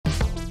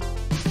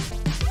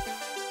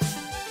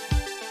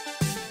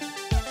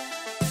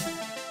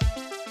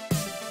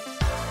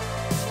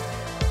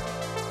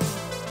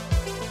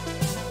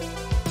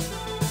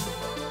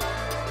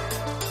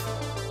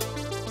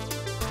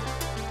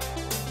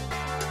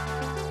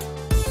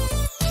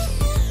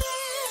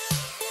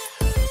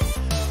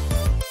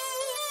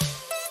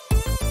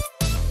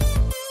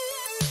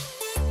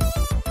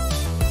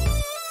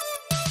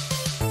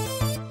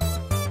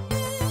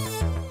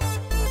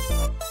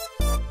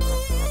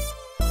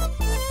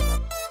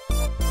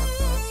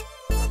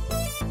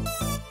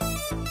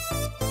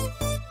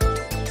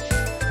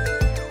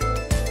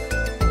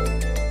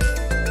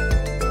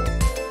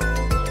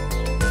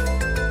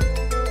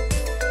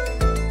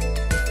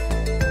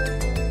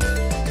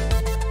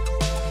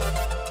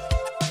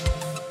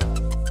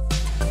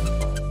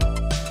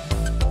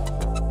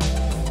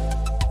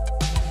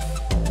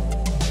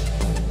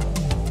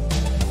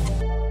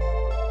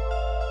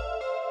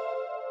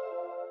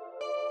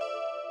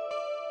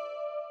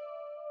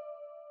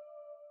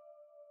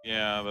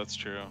Yeah, that's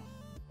true.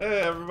 Hey,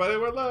 everybody,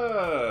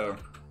 hello.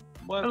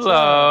 What's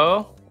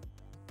Hello.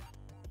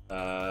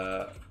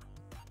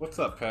 What's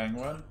up,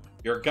 Penguin?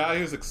 You're a guy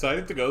who's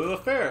excited to go to the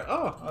fair.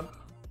 Oh,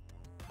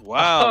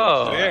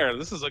 Wow, Oh. fair.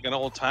 This is like an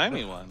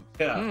old-timey one.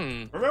 yeah.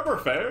 Hmm. Remember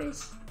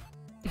fairs?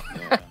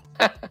 Yeah.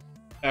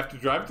 After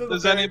driving to the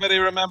Does fair? anybody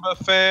remember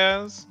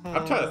fairs?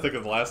 I'm trying to think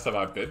of the last time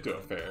I've been to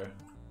a fair.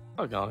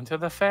 We're going to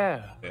the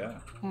fair. Yeah.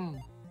 Hmm.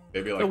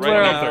 Maybe like The Right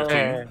world now-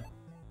 2013. fair.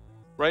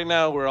 Right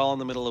now, we're all in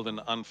the middle of an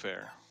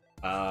unfair.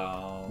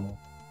 Um,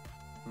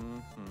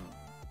 Mhm.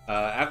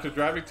 after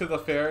driving to the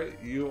fair,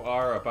 you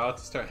are about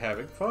to start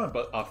having fun,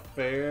 but a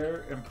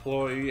fair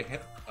employee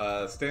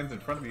stands in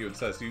front of you and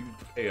says you need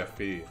to pay a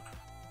fee.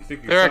 You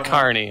think They're a someone-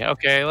 carny.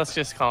 Okay, let's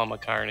just call him a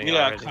carny.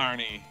 Yeah, already.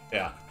 Carney.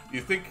 Yeah. You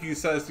think he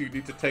says you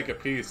need to take a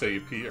pee, so you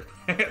pee your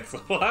pants.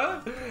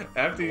 What?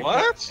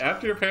 What?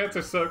 After your pants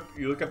are soaked,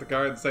 you look at the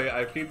guard and say,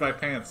 I peed my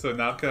pants, so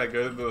now can I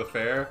go into the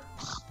fair?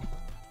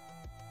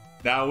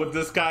 Now, would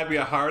this guy be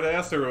a hard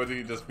ass, or would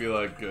he just be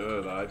like,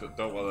 good, I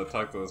don't want to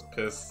talk to this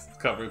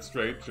piss-covered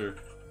stranger?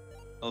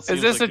 Well, it Is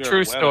seems this like a you're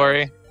true at wedding.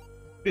 story?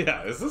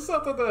 Yeah, is this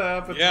something that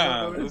happened to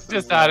Yeah, somebody? this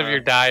Just is, out of your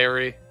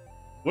diary.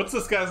 What's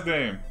this guy's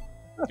name?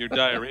 Your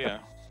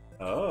diarrhea.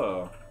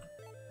 Oh.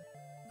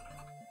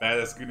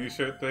 Badass Goonie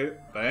shirt date?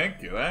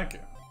 Thank you. And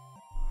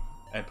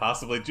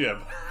possibly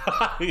Jim.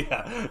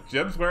 Yeah,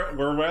 Jim's we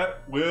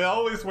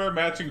always wear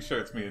matching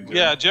shirts, me and Jim.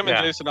 Yeah, Jim and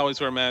Yeah. Jason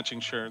always wear matching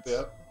shirts.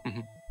 Yep.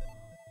 Mhm.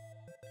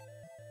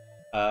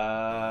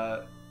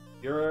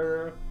 You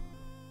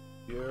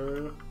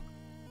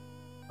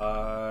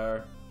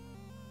are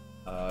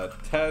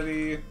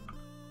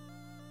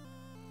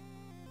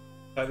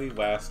Teddy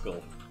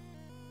Waskle.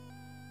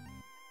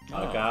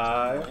 A Oh,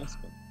 guy. that's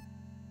good.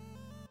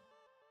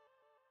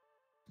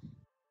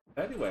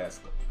 Teddy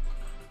Waskle.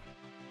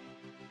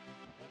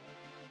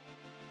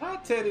 Hi,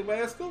 Teddy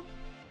Waskle.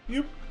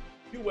 You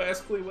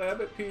wascally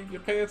wabbit peeing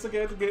your pants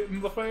again to get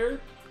in the fair?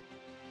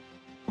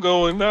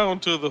 Going down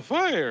to the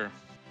fair.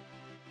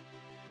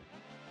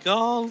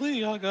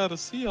 Golly, I gotta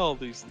see all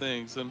these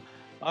things, and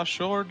I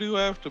sure do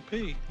have to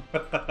pee.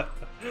 I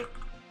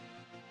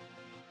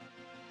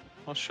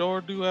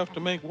sure do have to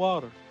make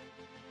water.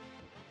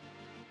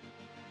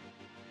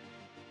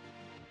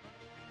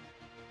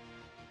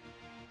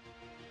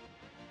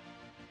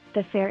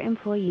 The fair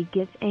employee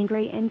gets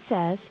angry and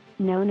says,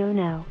 no, no,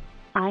 no.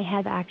 I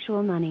have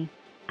actual money.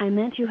 I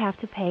meant you have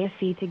to pay a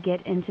fee to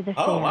get into the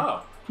fair. Oh,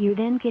 wow. You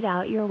then get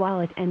out your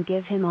wallet and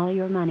give him all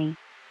your money.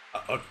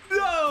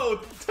 No!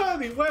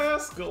 Teddy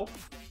Waskle!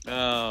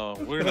 Oh,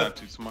 we're not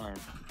too smart.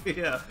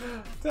 Yeah,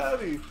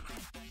 Teddy.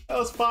 That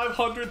was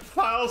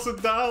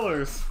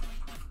 $500,000.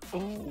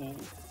 Ooh.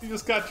 You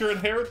just got your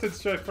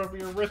inheritance check from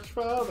your rich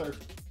father.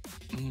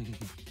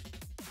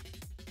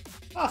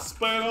 I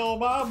spent all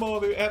my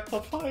money at the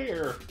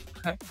fair.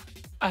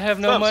 I have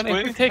no What's up, money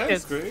for Squeak?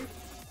 tickets. Thanks, Greg.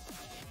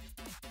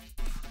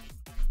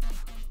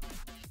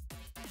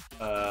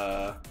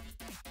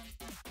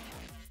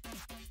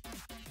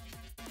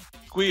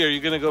 Squee, are you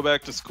gonna go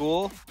back to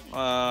school? Or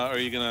are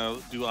you gonna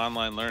do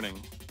online learning?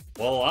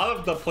 Well, a lot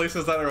of the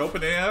places that are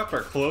opening up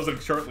are closing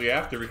shortly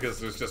after because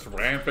there's just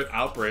rampant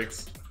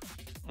outbreaks.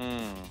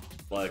 Mm.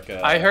 Like,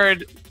 I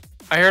heard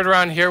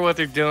around here what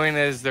they're doing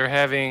is they're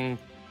having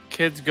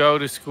kids go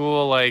to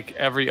school like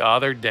every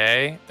other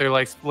day. They're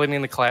like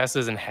splitting the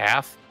classes in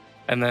half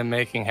and then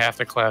making half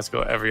the class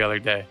go every other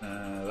day.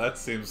 that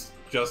seems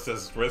just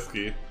as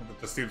risky. It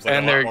just seems like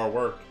And a lot they're- more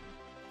work.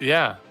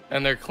 Yeah,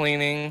 and they're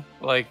cleaning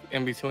like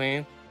in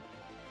between.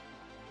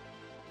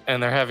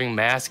 And they're having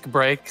mask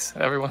breaks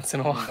every once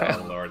in a Oh,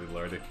 while. lordy,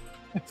 lordy.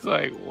 It's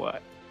like,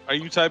 what? Are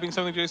you typing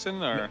something,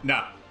 Jason? Or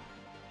No.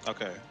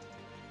 okay,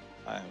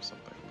 I have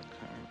something.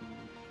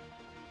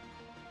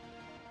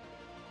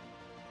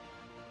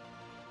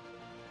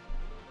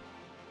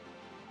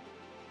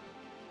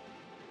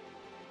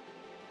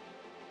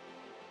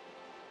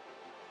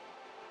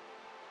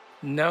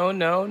 No,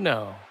 no,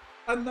 no.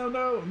 No. No,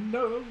 no,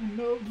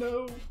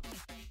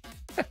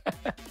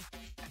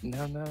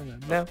 no, no,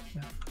 no.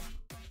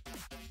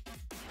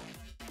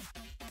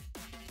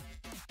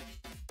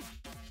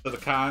 So the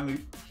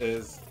con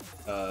is,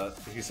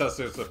 he says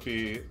there's a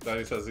fee, then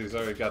he says he's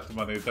already got the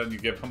money, then you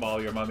give him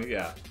all your money.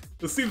 Yeah.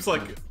 This seems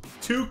like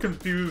two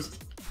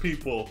confused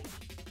people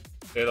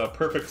in a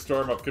perfect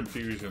storm of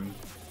confusion.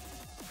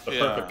 The Yeah.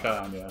 perfect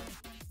con, yeah.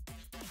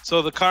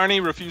 So the carney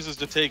refuses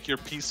to take your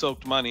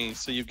pee-soaked money,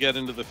 so you get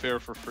into the fair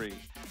for free.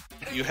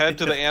 You head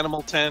to the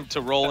animal tent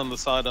to roll in the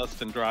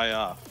sawdust and dry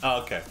off,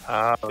 Oh, okay.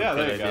 Oh, Yeah,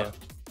 there good you go. idea.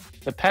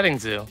 The petting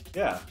zoo.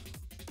 Yeah.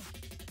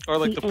 or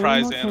like the the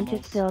prize animal tent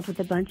animals. is filled with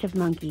a bunch of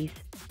monkeys.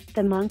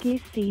 The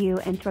monkeys see you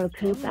and throw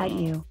poop at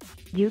you.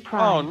 You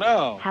cry. Oh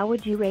no! How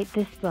would you rate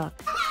this book?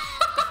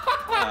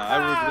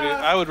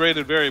 I would rate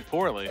it very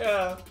poorly.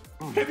 Yeah.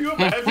 Can you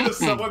imagine if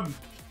someone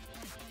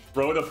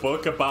wrote a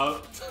book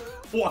about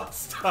 1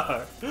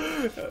 star?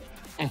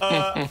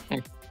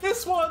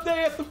 This one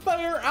day at the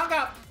fair,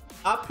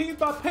 I peed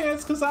my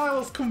pants because I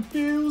was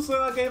confused and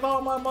I gave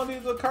all my money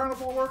to the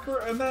carnival worker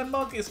and then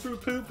monkeys threw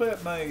poop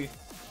at me.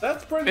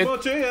 That's pretty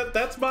much it.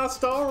 That's my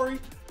story.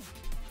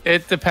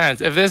 It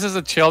depends. If this is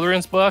a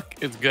children's book,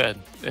 it's good.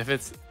 If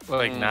it's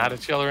like not a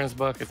children's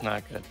book, it's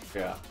not good.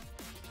 Yeah.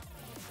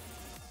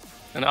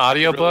 An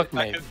audiobook,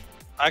 maybe.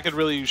 I could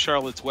really use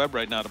Charlotte's Web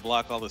right now to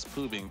block all this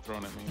poo being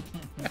thrown at me.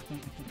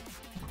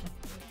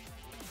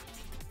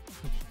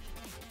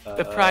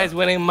 The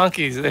prize-winning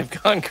monkeys,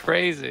 they've gone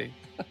crazy.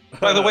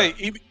 By the way,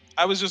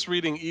 I was just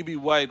reading E.B.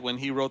 White when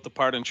he wrote the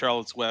part in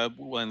Charlotte's Web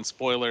when,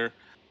 spoiler,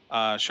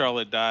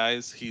 Charlotte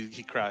dies,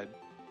 he cried.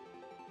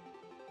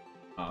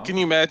 Oh. Can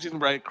you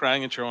imagine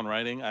crying at your own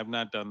writing? I've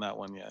not done that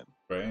one yet.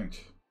 Strange.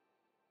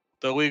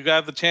 So we've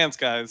got the chance,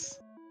 guys.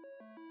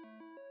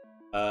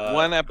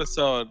 One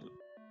episode.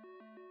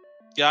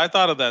 Yeah, I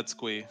thought of that,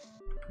 Squee.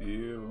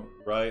 You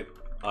write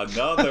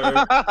another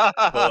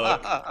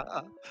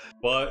book,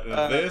 but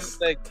this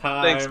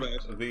time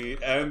the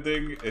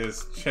ending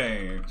is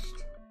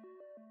changed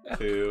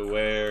to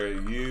where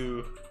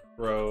you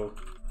throw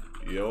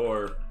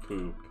your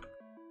poop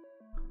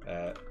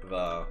at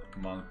the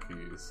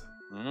monkeys.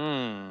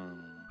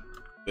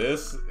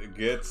 This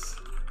gets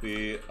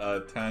the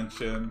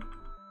attention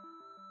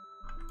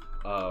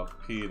of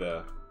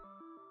PETA.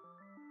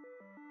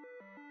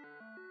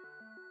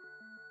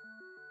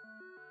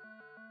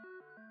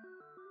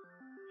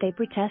 They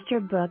protest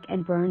your book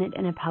and burn it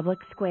in a public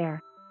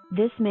square.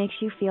 This makes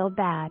you feel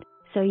bad,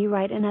 so you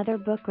write another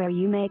book where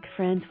you make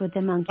friends with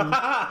the monkeys.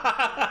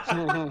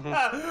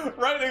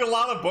 Writing a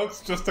lot of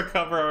books just to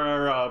cover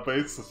our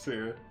bases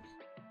here.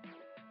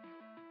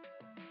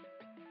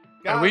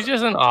 Are we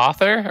just an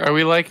author? Are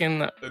we like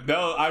in...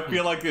 No, I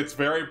feel like it's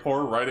very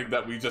poor writing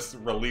that we just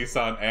release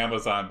on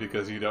Amazon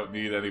because you don't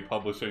need any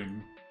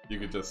publishing. You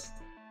could just...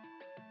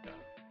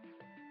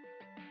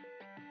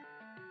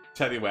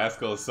 Teddy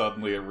Waskle is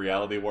suddenly a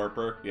reality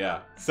warper.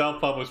 Yeah.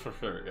 Self-published for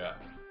sure, yeah.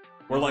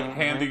 We're like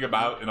handing him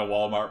out in a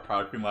Walmart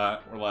parking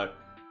lot. We're like,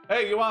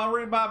 hey, you want to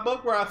read my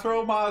book where I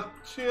throw my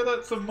shit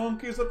at some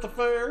monkeys at the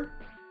fair?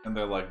 And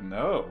they're like,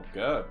 no,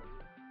 good.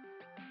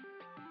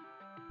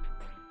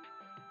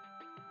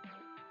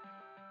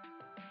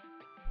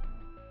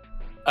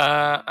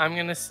 I'm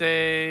gonna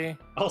say...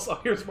 Also,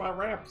 here's my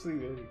rap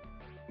CD.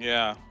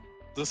 Yeah.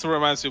 This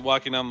reminds me of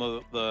walking down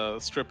the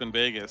strip in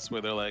Vegas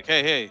where they're like,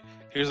 hey,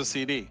 here's a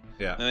CD.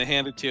 Yeah. And they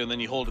hand it to you, and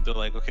then you hold it. They're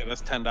like, okay,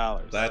 that's $10.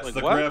 That's like,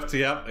 the what? grift.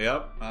 Yep.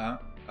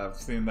 I've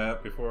seen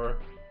that before.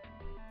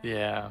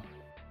 Yeah.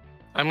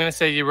 I'm going to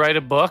say you write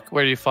a book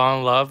where you fall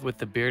in love with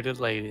the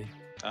bearded lady.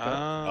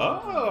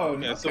 Oh,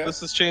 yeah. okay. So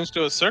this has changed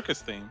to a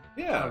circus theme.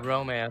 Yeah. A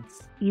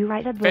romance. You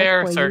write a book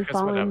Fair where circus, you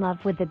fall whatever. in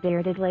love with the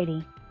bearded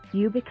lady.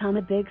 You become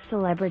a big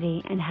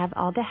celebrity and have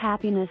all the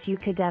happiness you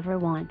could ever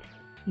want.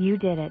 You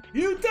did it.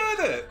 You did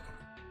it!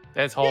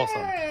 That's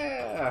wholesome.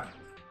 Yeah!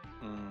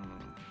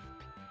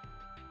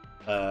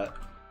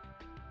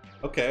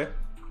 Okay.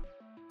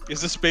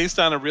 Is this based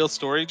on a real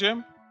story,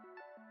 Jim?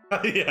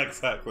 Yeah,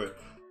 exactly.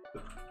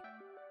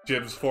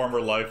 Jim's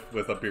former life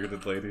with a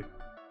bearded lady.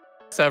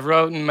 So I've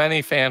written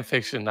many fan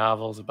fiction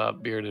novels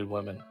about bearded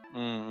women.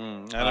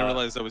 I didn't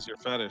realize that was your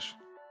fetish.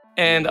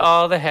 And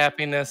all the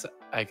happiness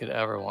I could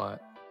ever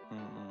want.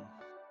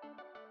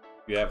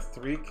 You have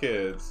 3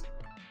 kids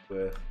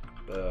with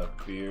the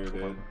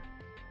bearded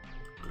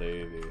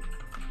lady.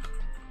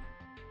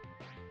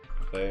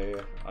 They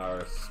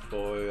are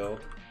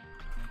spoiled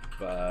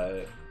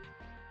by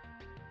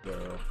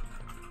their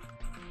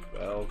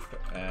wealth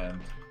and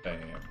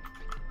fame.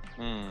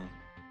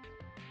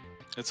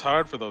 It's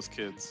hard for those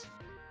kids.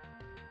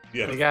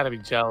 Yeah, They gotta be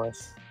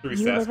jealous. 3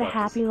 You live a Sasquatches.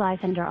 happy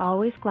life and are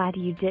always glad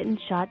you didn't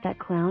shot that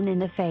clown in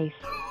the face.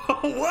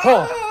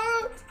 What?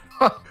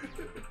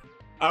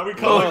 Are we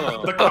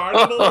calling the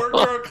carnival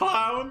worker a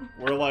clown?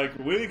 We're like,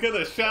 we could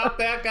have shot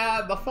that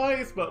guy in the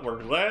face, but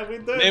we're glad we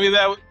did.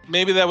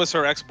 Maybe that was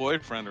her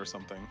ex-boyfriend or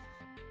something.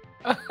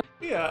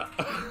 Yeah.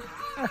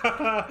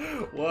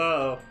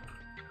 Whoa.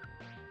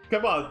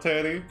 Come on,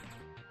 Teddy.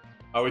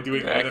 Are we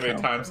doing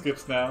anime time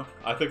skips now?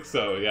 I think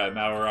so. Yeah,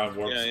 now we're on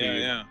warp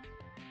speed. Yeah.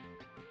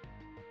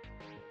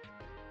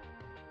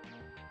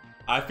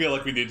 I feel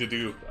like we need to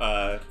do,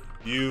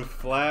 you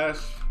flash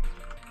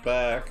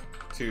back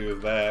to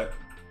that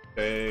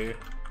day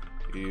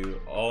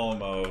you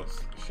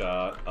almost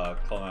shot a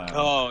clown.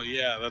 Oh,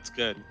 yeah, that's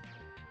good.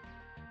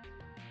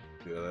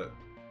 Do that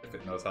if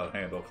it knows how to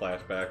handle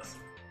flashbacks.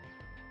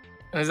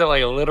 Is it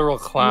like a literal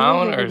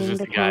clown, You were or is it visiting just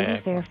the a guy county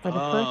acting? fair for the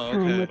first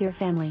time with your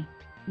family.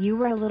 You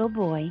were a little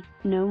boy,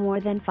 no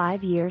more than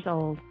 5 years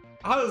old.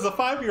 How does a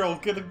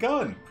 5-year-old get a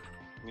gun?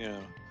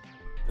 Yeah.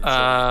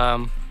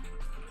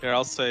 Here,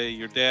 I'll say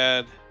your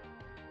dad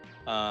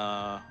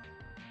asked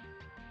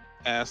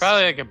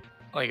probably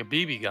like a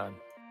BB gun.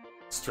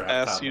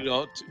 asked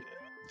you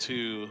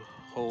to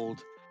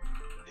hold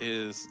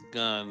his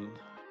gun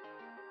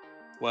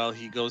while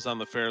he goes on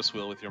the Ferris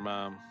wheel with your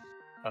mom.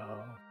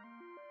 Oh.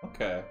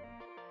 Okay.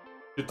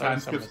 Should time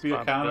skips be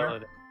a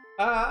counter?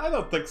 I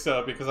don't think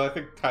so, because I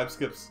think time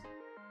skips,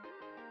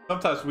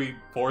 sometimes we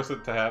force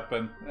it to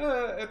happen.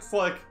 It's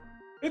like,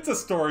 it's a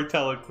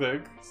storytelling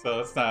thing, so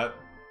it's not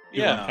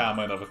even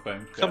common of a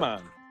thing. Come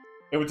on.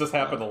 It would just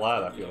happen a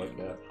lot, I feel like,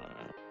 yeah.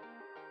 Alright.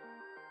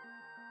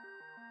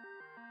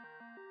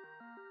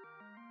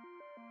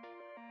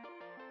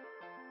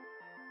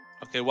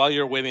 Okay, while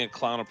you're waiting, a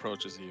clown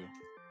approaches you.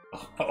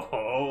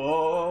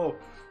 Oh.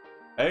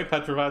 Hey,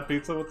 Petrified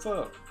Pizza, what's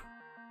up?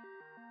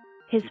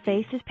 His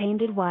face is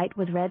painted white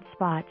with red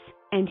spots,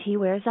 and he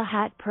wears a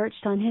hat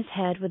perched on his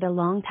head with a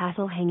long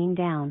tassel hanging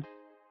down.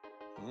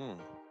 Mm.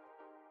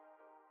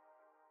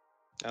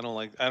 I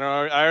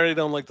already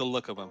don't like the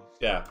look of him.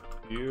 Yeah,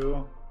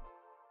 you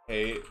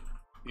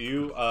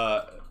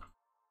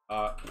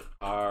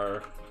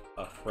are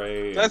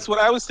afraid That's what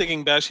I was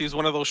thinking, Besh. He's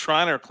one of those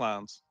Shriner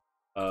clowns.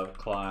 of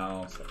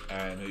clowns,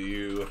 and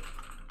you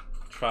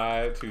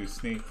try to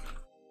sneak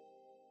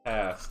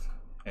past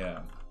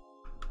him.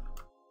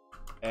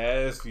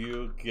 As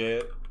you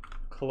get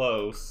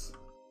close,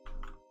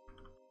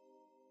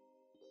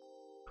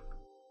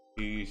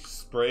 he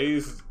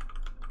sprays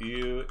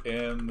you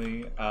in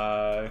the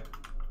eye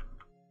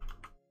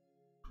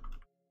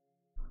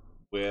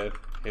with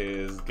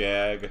his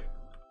gag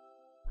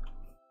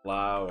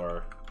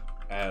flower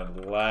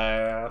and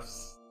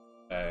laughs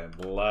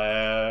and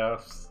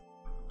laughs.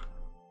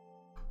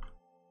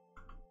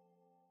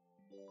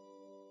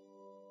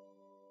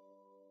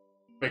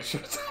 Make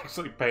sure it's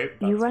actually paid.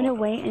 You That's run fine.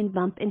 away and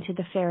bump into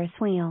the Ferris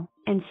wheel,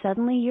 and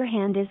suddenly your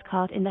hand is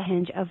caught in the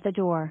hinge of the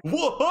door.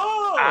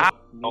 Whoa!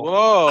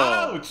 Whoa!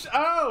 Ouch!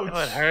 Ouch! That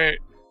would hurt.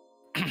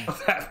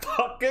 That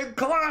fucking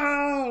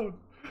clown!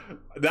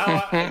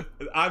 Now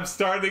I'm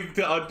starting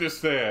to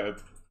understand.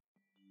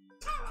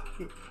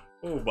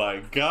 Oh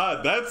my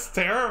god, that's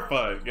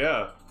terrifying.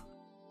 Yeah.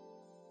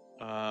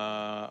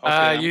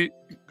 Okay. You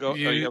Go.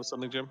 You have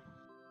something, Jim?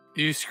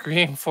 you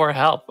scream for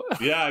help.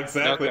 Yeah,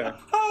 exactly. Okay.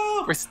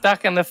 Oh, We're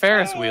stuck in the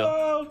Ferris wheel.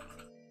 oh.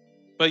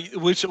 But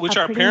which A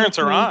our pretty parents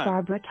are nicknamed on?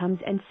 Barbara comes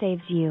and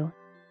saves you.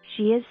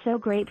 She is so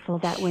grateful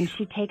that when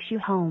she takes you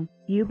home,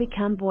 you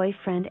become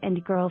boyfriend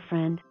and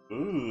girlfriend.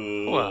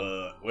 Ooh,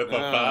 Well, with a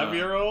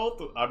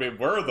 5-year-old? I mean,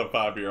 we're the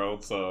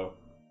 5-year-old, so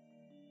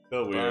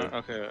still weird.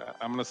 Okay,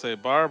 I'm gonna say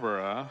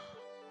Barbara,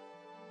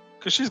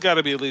 because she's got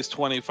to be at least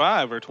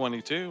 25 or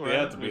 22, right?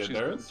 Yeah, to be If a she's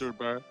been nurse.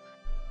 through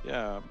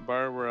yeah,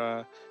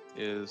 Barbara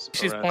is.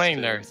 She's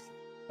playing arrested nurse.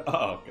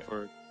 Oh, okay.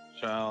 for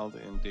child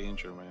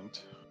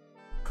endangerment.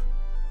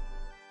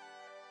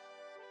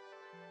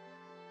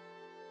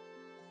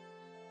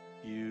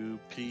 You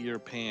pee your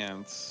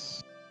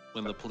pants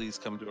when the police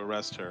come to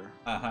arrest her.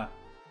 Uh-huh.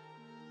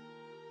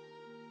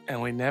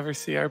 And we never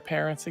see our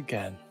parents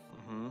again.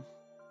 Hmm.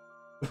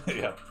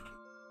 Yeah.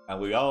 And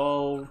we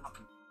all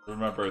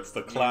remember it's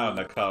the clown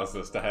that caused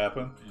this to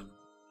happen.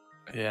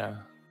 Yeah.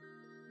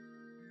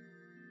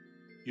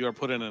 You are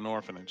put in an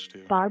orphanage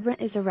too. Barbara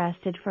is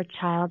arrested for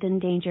child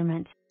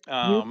endangerment.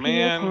 Oh You pee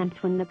your man. pants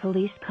when the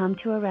police come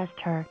to arrest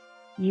her.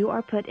 You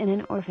are put in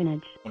an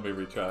orphanage. Let me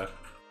retry.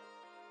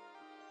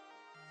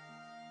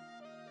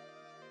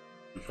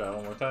 Retry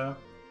one more time.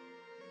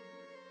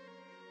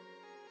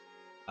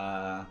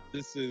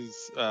 This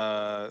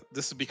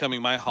is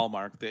becoming my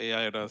hallmark. The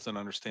AI doesn't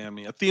understand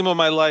me. A theme of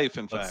my life,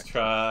 in Let's fact.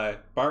 try.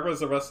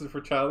 Barbara's arrested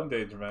for child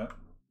endangerment.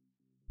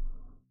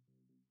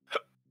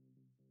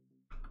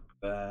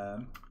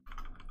 Then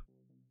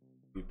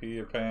you pee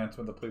your pants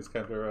when the police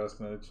come to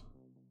orphanage,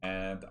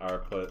 and are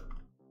put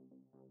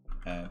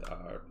in an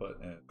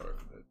orphanage.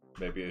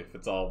 Maybe if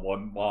it's all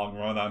one long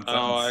run-on sentence.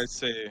 Oh, I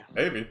see.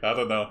 Maybe, I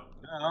don't know.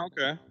 Oh,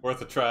 okay.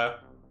 Worth a try.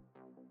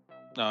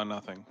 No,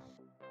 nothing.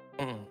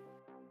 Mm.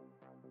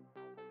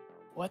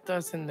 What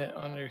doesn't it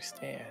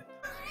understand?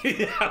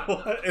 Yeah,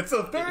 what? It's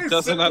a very It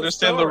doesn't simple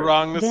understand the story.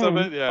 wrongness of Then,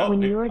 it. Yeah.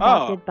 when you are Oh.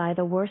 adopted by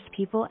the worst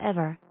people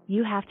ever,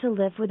 you have to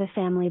live with a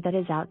family that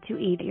is out to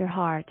eat your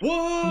heart.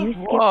 Whoa! You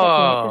skip the day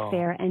at the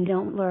fair and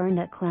don't learn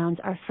that clowns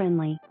are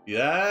friendly.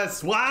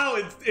 Yes! Wow!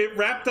 It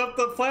wrapped up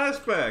the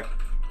flashback.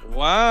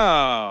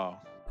 Wow.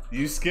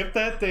 You skipped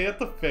that day at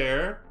the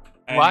fair.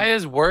 And Why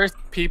is worst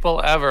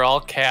people ever all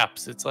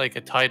caps? It's like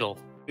a title.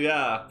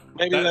 Yeah.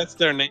 Maybe that's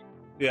their name.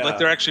 Yeah. Like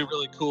they're actually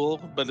really cool,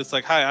 but it's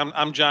like, hi,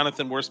 I'm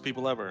Jonathan, worst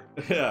people ever.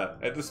 Yeah.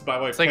 And this is my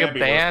wife, It's like a Pammy,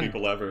 band. worst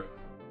people ever.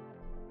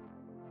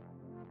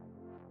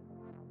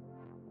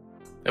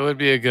 It would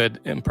be a good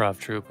improv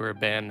troupe or a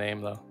band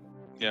name, though.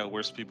 Yeah,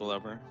 worst people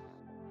ever.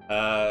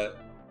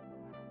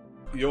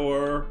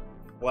 Your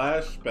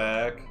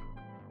flashback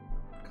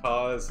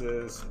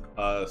causes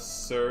a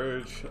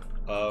surge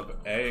of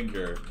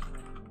anger.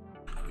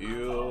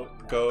 You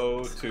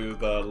go to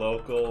the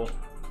local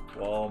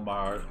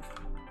Walmart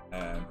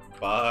and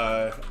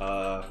buy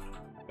a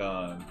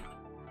gun.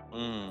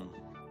 Mm.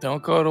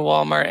 Don't go to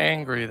Walmart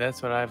angry.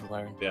 That's what I've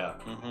learned. Yeah.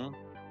 Mm-hmm.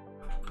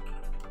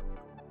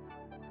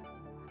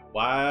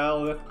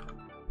 While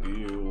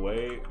you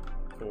wait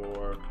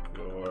for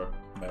your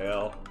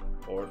mail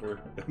order,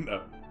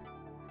 no.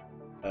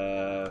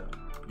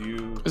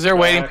 You Is there a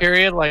waiting track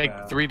period, like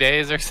down 3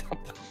 days or something?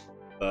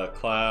 the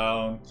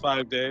clown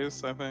 5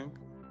 days, I think.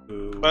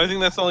 who But I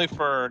think that's only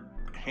for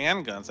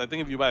handguns. I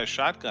think if you buy a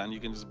shotgun, you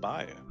can just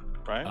buy it,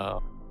 right?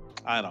 Oh,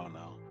 I don't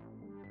know.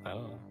 I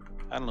don't know.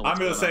 I don't know. I'm what's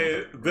gonna going on say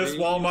with this it.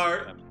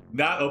 Walmart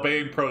not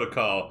obeying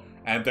protocol.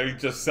 and they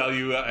just sell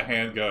you a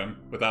handgun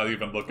without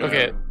even looking at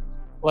Okay. it.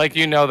 Like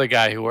you know the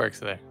guy who works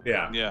there.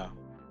 Yeah. Yeah.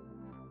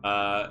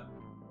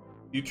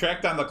 You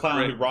track down the clown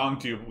Right. who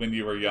wronged you when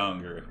you were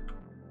younger.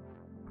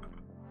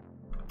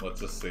 Let's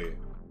just see.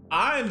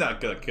 I'm not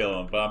gonna kill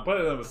him, but I'm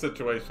putting him in a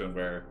situation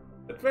where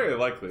it's very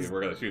likely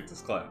we're gonna shoot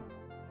this clown.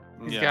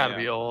 He's Yeah, gotta yeah.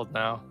 be old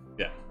now.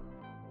 Yeah.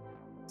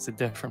 It's a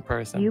different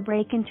person. You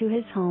break into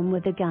his home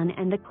with a gun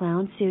and the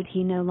clown suit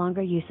he no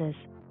longer uses.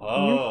 You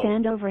Oh.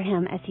 stand over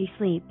him as he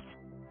sleeps.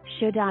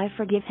 Should I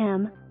forgive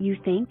him, you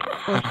think,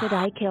 or should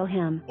I kill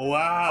him?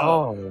 Wow.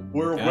 Oh,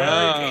 We're God.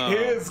 wearing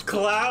his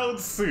clown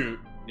suit.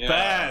 Yeah.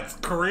 That's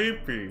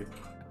creepy.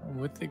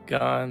 with the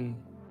gun.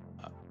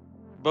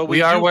 But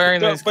We are do-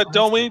 wearing don't- this But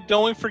don't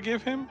we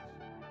forgive him?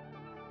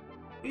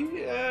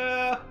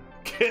 Yeah.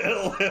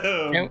 Kill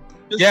him. Can-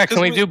 Yeah, can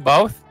we do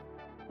both?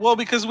 Well,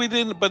 because we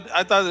didn't. But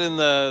I thought in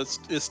the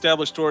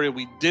established story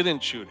we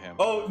didn't shoot him.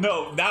 Oh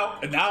no!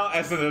 Now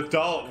as an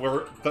adult,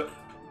 we're the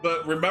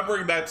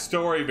remembering that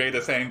story made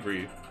us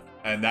angry,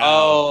 and now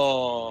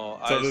Oh,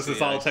 so I this see,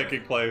 is all I see.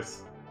 taking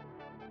place.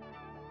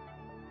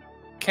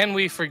 Can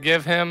we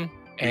forgive him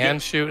and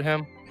get- shoot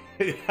him?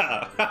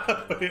 Yeah,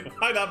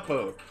 why not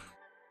both?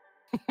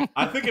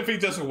 I think if he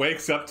just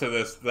wakes up to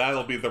this,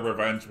 that'll be the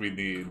revenge we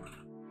need.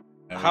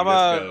 And How we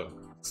just about- go,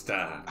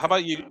 stop? How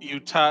about you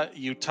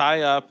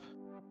tie up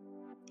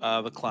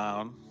the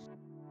clown,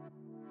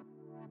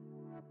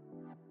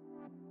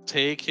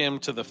 take him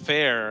to the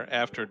fair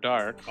after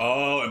dark.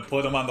 Oh, and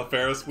put him on the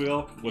Ferris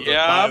wheel with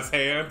Yep. his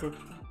hand.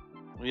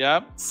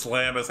 Yep.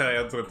 Slam his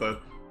hands with the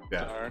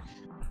Dark.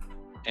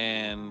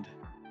 And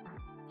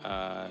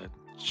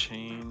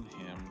chain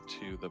him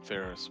to the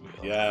Ferris wheel.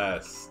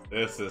 Yes,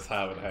 this is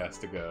how it has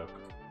to go.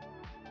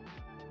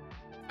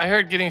 I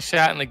heard getting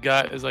shot in the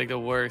gut is like the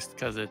worst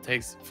because it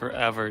takes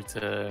forever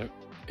to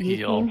You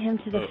heal. chain him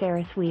to the Oh.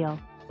 Ferris wheel.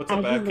 What's As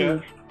up, you bad cat?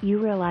 leave, you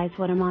realize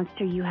what a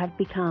monster you have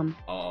become.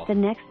 Oh. The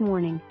next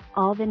morning,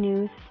 all the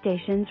news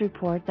stations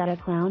report that a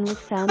clown was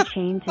found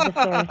chained to the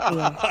Ferris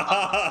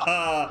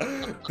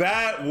wheel.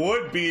 That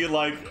would be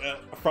like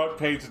front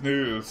page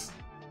news.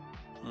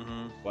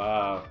 Mm-hmm.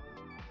 Wow.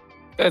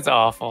 That's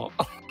awful.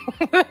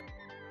 I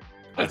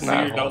That's see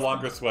not you're no awful.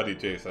 longer sweaty,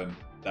 Jason.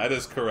 That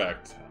is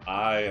correct.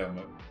 I am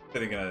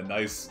sitting in a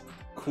nice,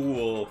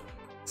 cool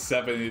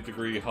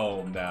 70-degree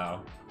home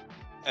now.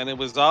 And it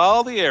was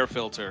all the air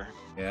filter.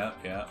 Yeah,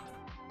 yeah.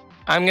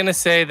 I'm gonna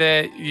say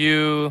that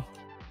you,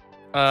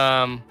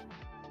 I'm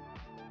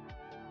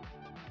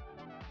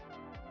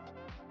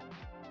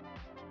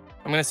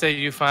gonna say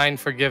you find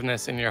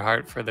forgiveness in your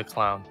heart for the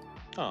clown.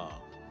 Oh.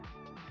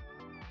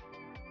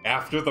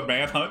 After the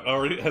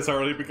manhunt has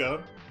already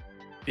begun?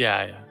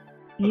 Yeah.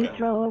 You Okay.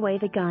 throw away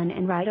the gun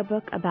and write a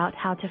book about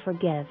how to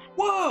forgive.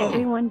 Whoa!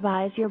 Everyone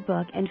buys your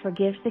book and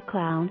forgives the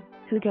clown,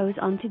 who goes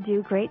on to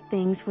do great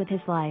things with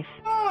his life.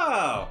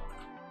 Wow!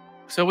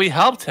 So we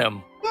helped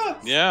him.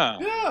 That's- Yeah.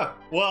 Yeah.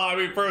 Well, I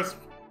mean, first,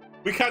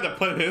 we kind of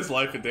put his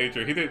life in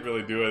danger. He didn't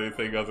really do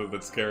anything other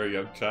than scare a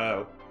young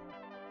child.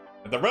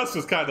 And the rest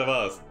was kind of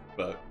us,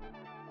 but...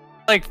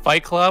 Like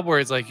Fight Club, where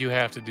it's like you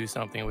have to do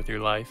something with your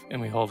life,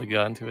 and we hold a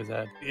gun to his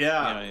head.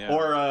 Yeah. Yeah, yeah.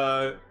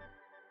 Or,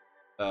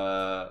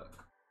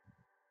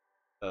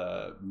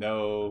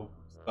 no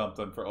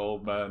something for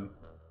old men.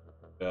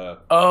 Yeah.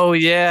 Oh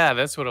yeah,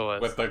 that's what it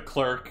was. With the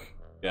clerk.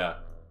 Yeah.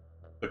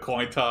 The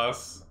coin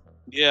toss.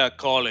 Yeah,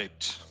 call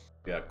it.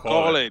 Yeah,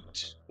 Call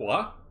it.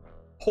 What?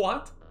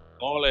 What?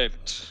 Call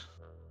it.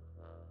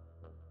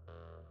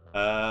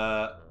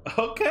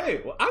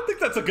 Okay. Well, I think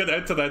that's a good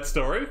end to that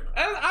story.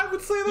 And I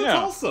would say that's Yeah.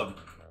 wholesome.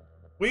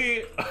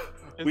 We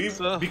It's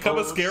a become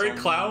a scary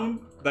wholesome-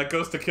 clown that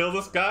goes to kill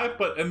this guy,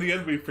 but in the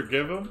end we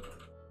forgive him.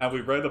 And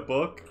we read a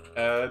book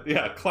and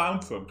yeah,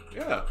 clowns him.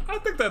 Yeah, I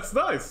think that's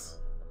nice.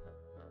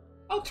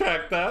 I'll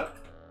track that.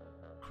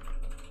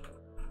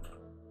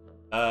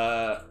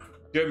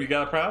 Jim, you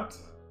got a prompt?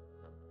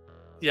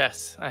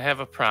 Yes, I have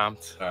a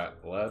prompt. Alright,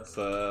 let's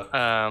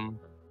Um,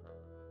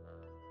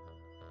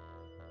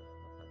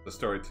 the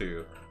story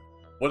 2.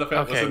 What if it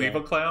was Okay, an yeah.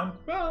 evil clown?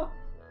 Well,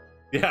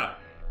 yeah.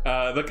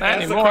 As the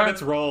anymore.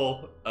 credits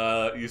roll,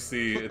 you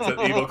see it's an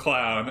evil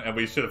clown, and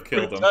we should have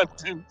killed him.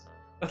 Redundant.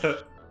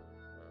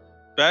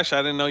 Bash, I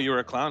didn't know you were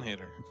a clown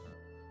hater.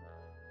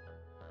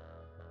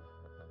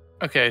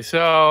 okay,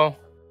 so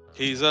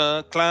He's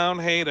a clown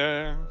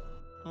hater.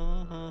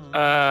 Mhm.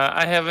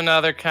 I have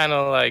another kind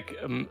of like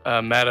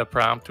meta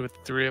prompt with the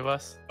three of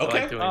us. I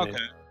Okay. like doing Okay. these.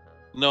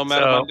 No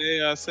matter So-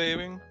 Monday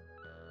saving.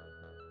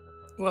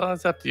 Well,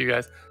 it's up to you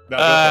guys. No,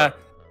 go for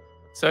it.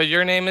 So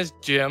your name is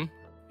Jim.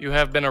 You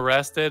have been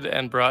arrested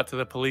and brought to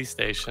the police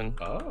station.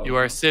 Oh. You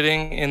are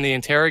sitting in the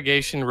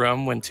interrogation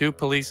room when two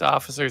police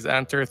officers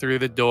enter through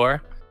the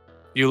door.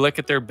 You look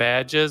at their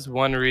badges.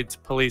 One reads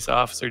Police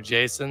Officer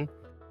Jason,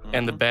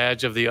 and the Mhm.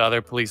 badge of the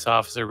other police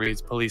officer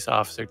reads Police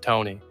Officer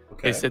Tony.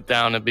 Okay. They sit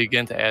down and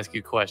begin to ask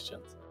you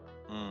questions.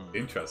 Mm.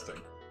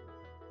 Interesting.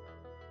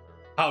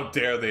 How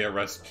dare they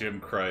arrest Jim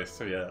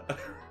Christ? Yeah.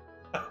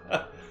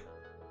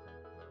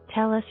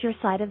 Tell us your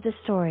side of the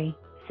story,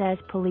 says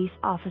Police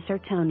Officer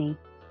Tony.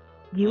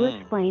 You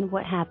explain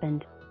what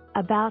happened.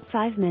 About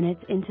 5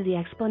 minutes into the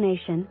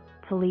explanation,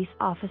 police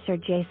officer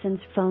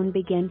Jason's phone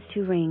begins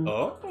to ring.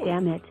 Oh.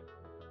 Damn it.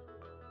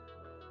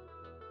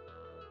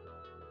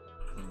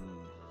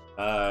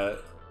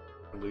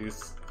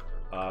 Police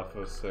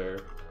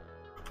officer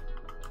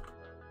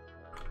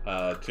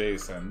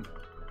Jason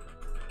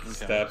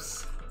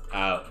steps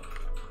out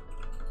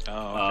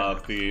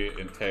of the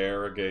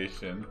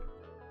interrogation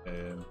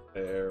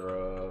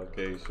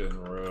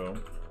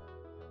room.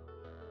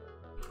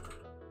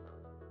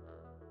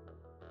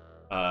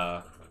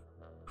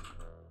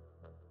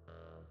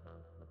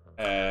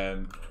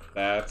 And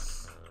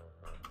that's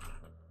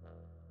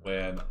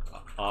when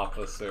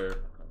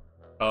Officer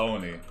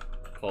Tony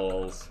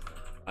pulls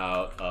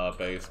out a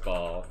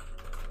baseball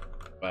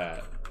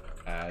bat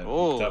and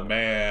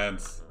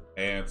demands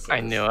answers. I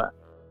knew it.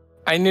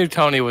 I knew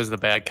Tony was the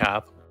bad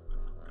cop.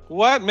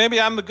 What? Maybe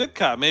I'm the good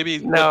cop. Maybe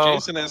what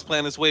Jason has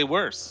planned is way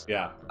worse.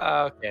 Yeah.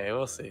 Okay,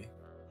 we'll see.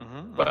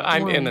 But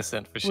I'm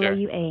innocent for sure. Will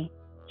you A,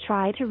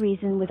 try to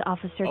reason with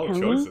Officer Tony?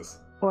 Choices.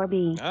 Or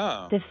B,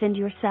 defend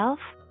yourself?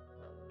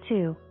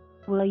 2.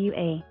 Will you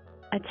A,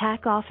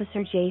 attack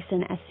Officer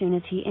Jason as soon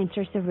as he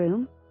enters the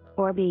room?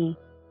 Or B?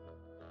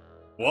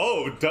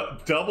 Whoa,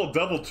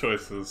 double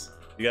choices.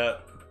 You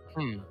got...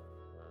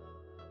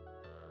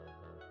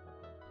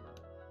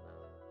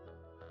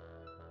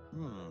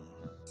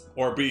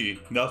 Or B,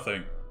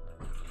 nothing.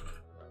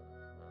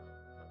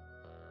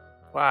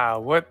 Wow,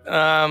 what,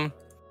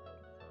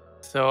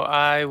 so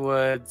I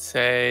would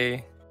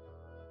say,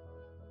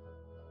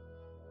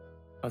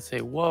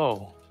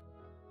 whoa,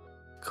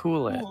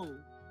 cool it.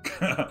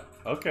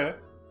 Okay.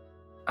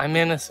 I'm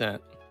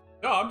innocent.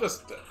 No, I'm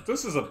just,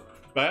 this is a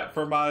bat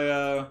for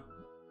my,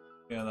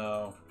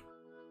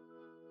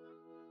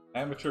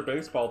 amateur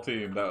baseball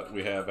team that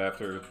we have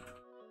after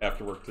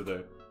work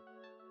today.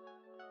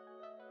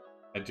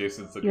 And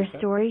Jason's the Your good guy.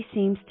 story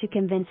seems to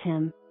convince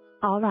him.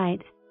 All right,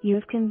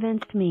 you've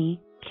convinced me,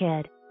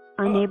 kid.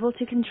 Unable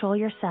to control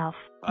yourself,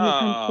 you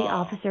punch the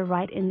officer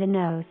right in the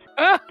nose.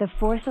 The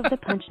force of the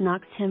punch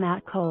knocks him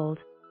out cold.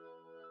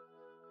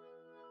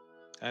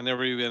 I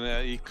never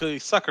even, he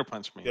sucker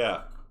punched me.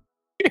 Yeah.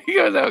 He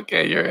goes,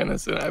 okay, you're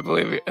innocent, I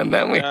believe you. And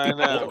then we... I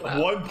know.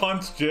 One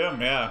punch,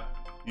 Jim, yeah.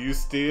 You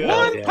steal...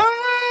 One punch!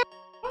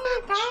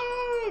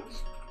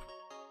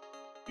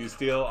 You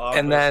steal Officer...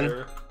 And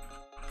then...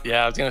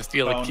 Yeah, I was gonna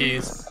steal the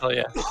keys. Oh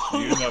yeah.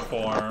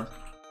 Uniform.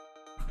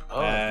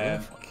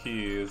 And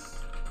keys.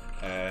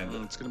 And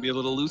it's gonna be a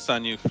little loose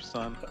on you,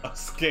 son.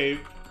 Escape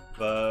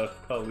the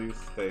police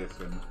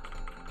station.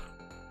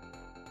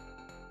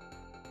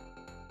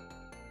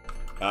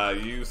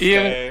 You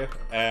stay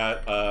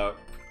at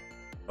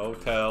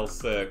Hotel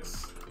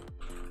 6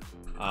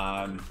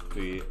 on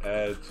the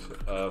edge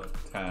of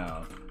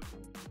town.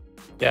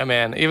 Yeah,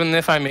 man. Even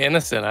if I'm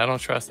innocent, I don't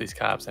trust these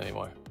cops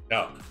anymore.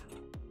 No.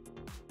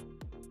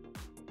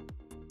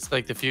 It's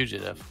like The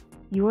Fugitive.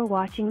 You were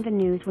watching the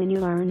news when you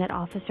learned that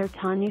Officer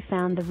Tanya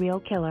found the real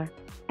killer.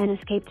 An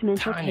escaped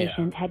mental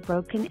patient had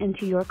broken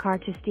into your car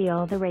to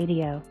steal the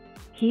radio.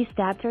 He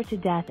stabbed her to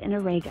death in a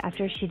rig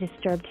after she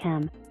disturbed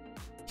him.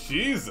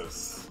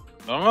 Jesus.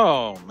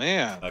 Oh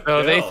man.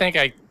 So they think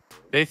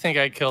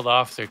I killed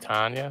Officer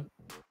Tanya?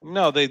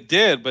 No, they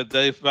did, but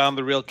they found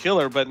the real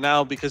killer. But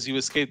now, because you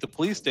escaped the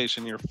police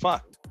station, you're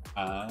fucked.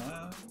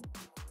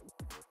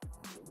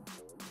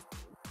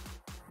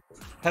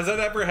 Has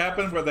that ever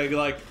happened where they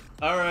like,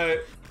 all right,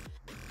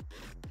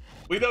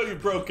 we know you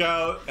broke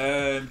out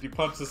and you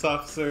punched this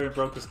officer and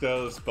broke his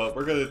nose, but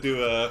we're gonna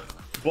do a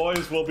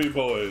boys will be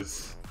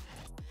boys.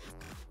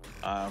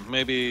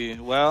 Maybe.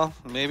 Well,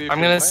 maybe. I'm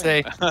gonna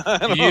say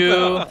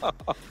you.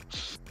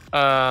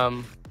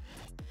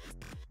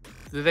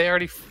 Did they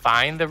already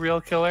find the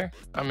real killer?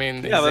 I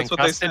mean, yeah, he's in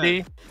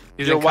custody.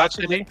 He's in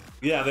custody.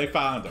 Yeah, they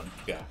found him.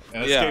 Yeah,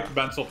 an escaped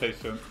mental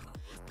patient.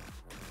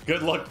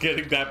 Good luck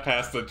getting that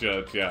past the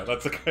judge. Yeah,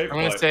 that's a great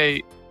point.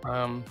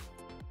 I'm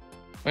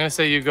gonna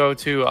say you go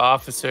to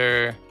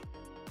Officer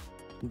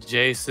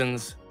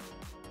Jason's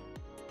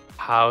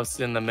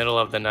house in the middle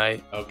of the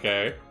night.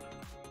 Okay.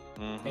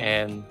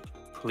 And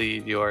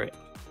plead your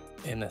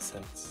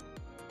innocence.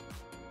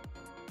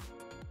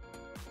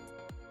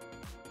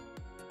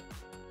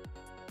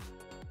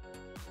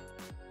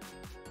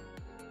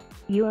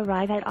 You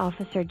arrive at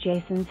Officer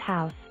Jason's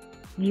house.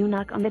 You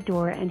knock on the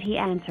door and he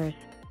answers.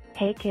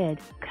 Hey kid,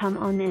 come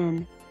on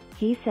in.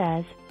 He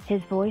says,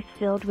 his voice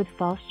filled with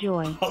false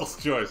joy. False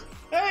joy.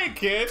 Hey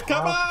kid,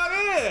 come on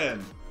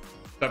in!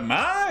 To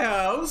my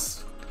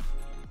house?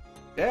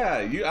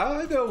 Yeah,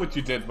 I know what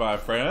you did, my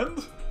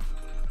friend.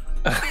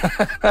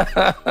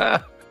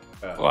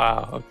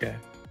 Wow, okay.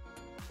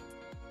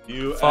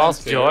 You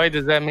false joy?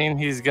 Does that mean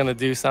he's gonna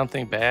do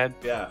something bad?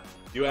 Yeah.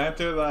 You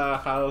enter the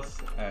house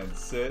and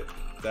sit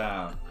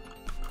down.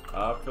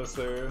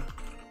 Officer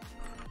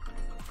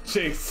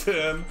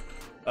Jason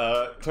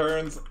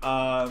turns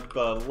on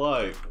the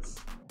lights,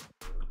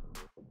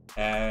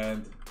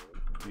 and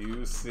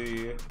you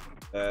see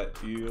that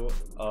you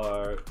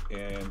are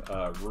in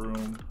a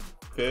room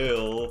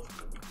filled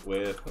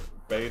with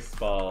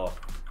baseball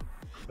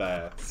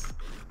bats.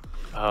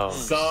 Oh,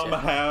 Some shit.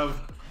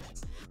 have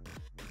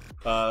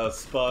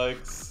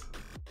spikes.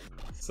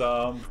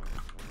 Some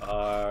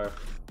are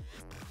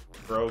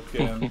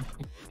broken.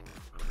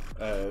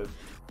 And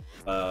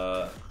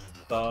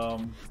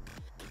some.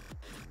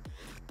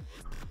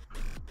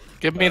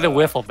 Give me the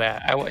wiffle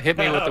bat. Hit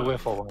me with the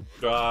wiffle one.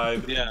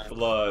 Dried Yeah.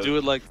 blood. Do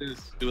it like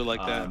this. Do it like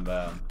on that.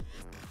 them.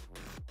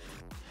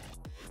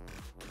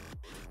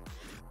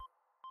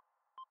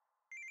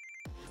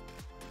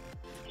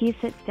 He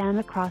sits down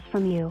across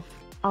from you.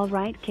 All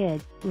right,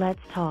 kid, let's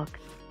talk.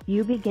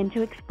 You begin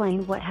to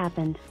explain what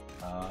happened.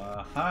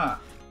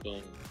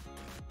 Boom.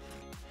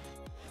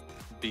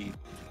 Beat.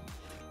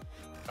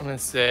 I'm gonna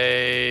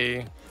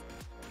say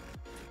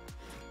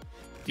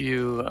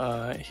you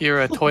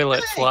hear a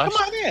toilet flush.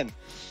 Come on in.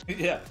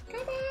 Yeah.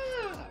 Come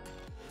on.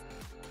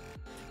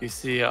 You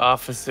see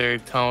Officer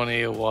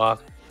Tony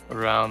walk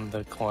around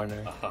the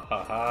corner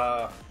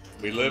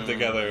We live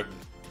together.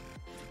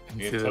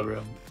 into the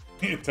room.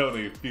 Me and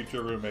Tony,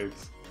 future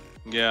roommates.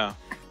 Yeah.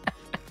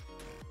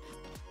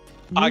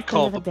 You I son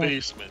call of a the bitch.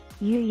 basement.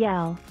 You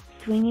yell,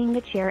 swinging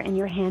the chair in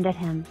your hand at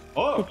him.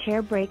 Oh. The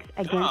chair breaks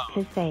against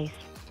his face.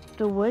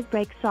 The wood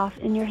breaks off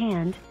in your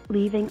hand,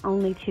 leaving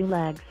only 2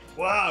 legs.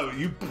 Wow,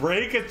 you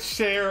break a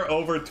chair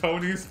over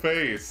Tony's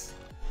face.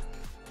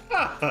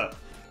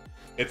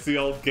 It's the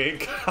old gay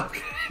cop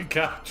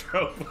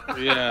trope.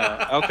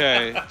 Yeah.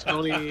 Okay.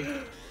 Tony.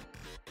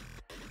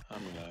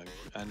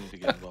 I need to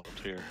get involved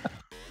here.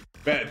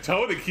 Man,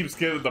 Tony keeps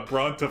getting the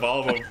brunt of all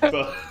of them.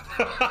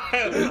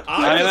 I'm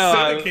I just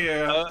know. sitting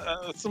here.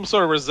 Some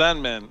sort of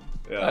resentment.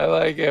 I Yeah.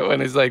 like it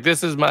when he's like,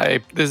 "This is my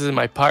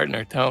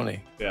partner,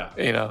 Tony." Yeah.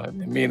 You know, I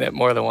mean it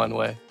more than one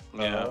way.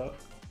 Yeah.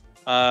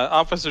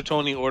 Officer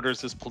Tony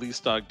orders his police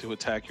dog to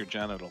attack your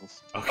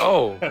genitals. Okay.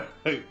 Oh.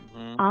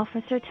 Mhm.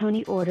 Officer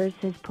Tony orders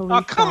his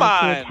police come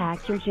dog on! to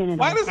attack your genitals.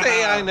 Why does the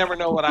AI never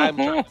know what I'm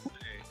trying to say?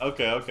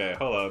 Okay,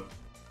 hold on.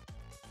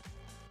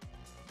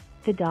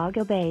 The dog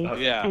obeys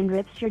Yeah. and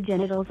rips your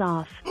genitals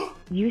off.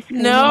 You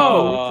scream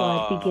No! and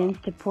blood begins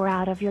to pour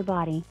out of your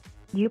body.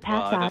 You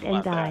pass Well, I out didn't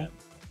and want die. that.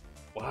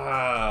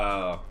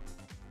 Wow.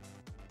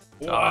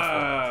 Awful.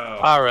 Wow.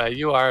 All right,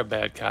 you are a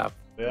bad cop.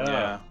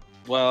 Yeah.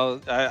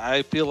 Well,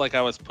 I feel like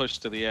I was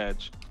pushed to the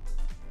edge.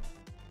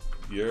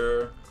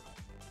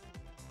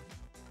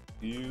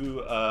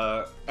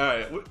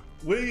 Alright,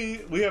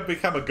 we have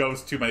become a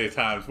ghost too many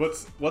times.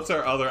 What's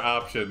our other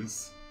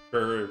options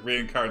for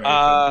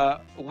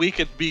reincarnation? We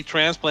could be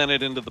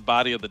transplanted into the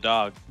body of the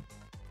dog.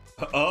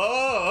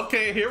 Oh,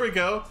 okay, here we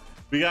go.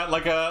 We got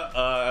like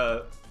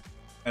an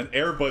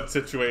Airbud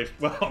situation.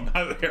 Well,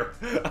 not an Air.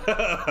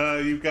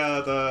 You've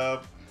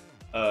got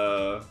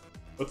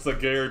what's the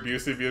Gary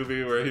Busey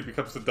movie where he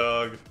becomes a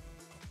dog?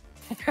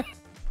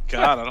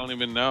 God, I don't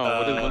even know.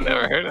 What is I've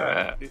never heard of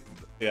that.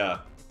 Yeah.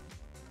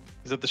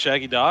 Is it the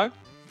Shaggy Dog?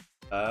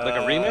 Like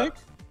a remake?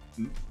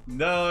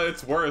 No,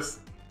 it's worse.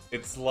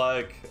 It's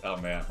like, oh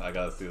man, I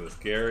gotta see this.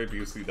 Gary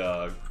Busey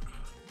dog.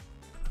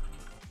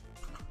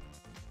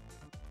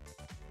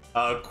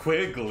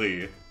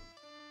 Quigley.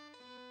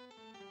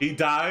 He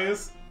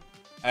dies,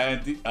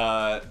 and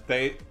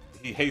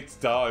he hates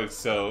dogs.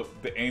 So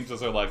the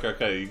angels are like,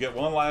 okay, you get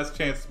one last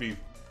chance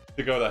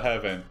to go to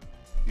heaven.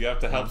 You have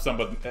to help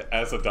someone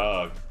as a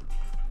dog.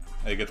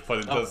 And he gets put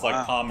into this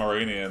like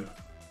Pomeranian.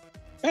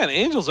 Man,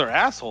 angels are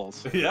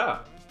assholes. Yeah.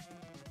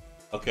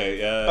 Okay.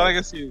 But I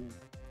guess you.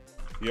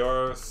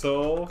 Your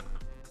soul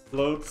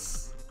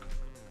floats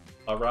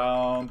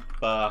around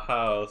the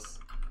house,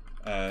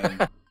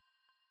 and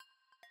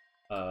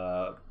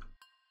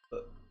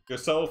your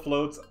soul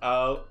floats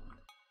out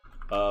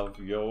of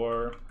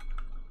your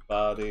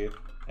body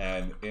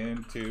and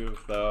into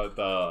the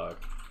dog.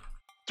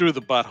 Through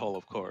the butthole,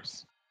 of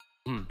course.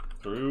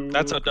 Through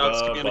That's how dogs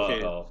the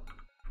communicate. butthole.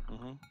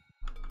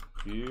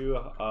 Mm-hmm. You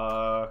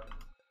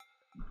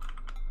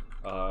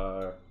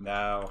are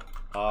now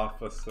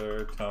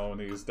Officer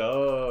Tony's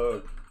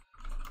dog.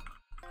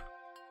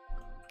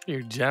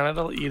 Your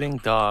genital eating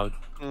dog.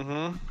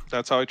 Mm-hmm.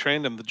 That's how I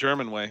trained him, the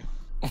German way.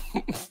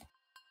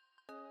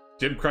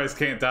 Jim Christ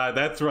can't die,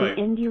 that's right.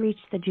 The end you reach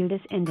the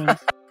Judas ending.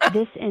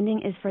 This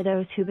ending is for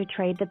those who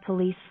betrayed the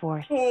police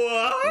force.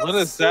 What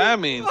does that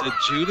mean? The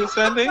Judas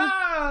ending?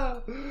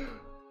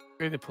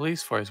 Betray the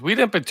police force. We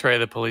didn't betray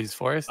the police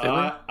force, did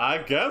we?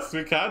 I guess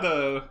we kind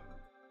of.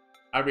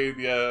 I mean,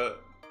 yeah.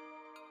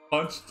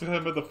 Punched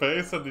him in the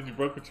face and then you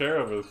broke a chair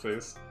over his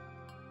face.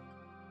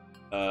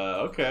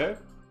 Okay.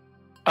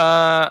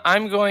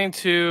 I'm going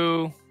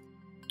to.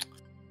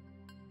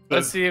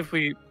 Let's see if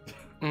we.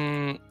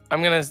 I'm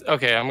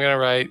gonna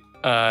write.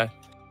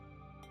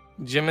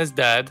 Jim is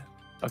dead.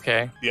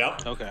 Okay.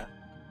 Yep. Okay.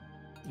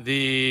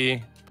 The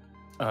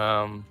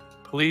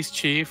police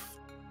chief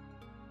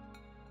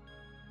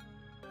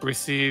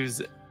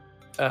receives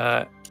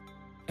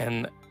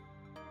an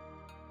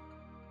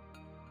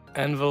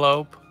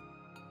envelope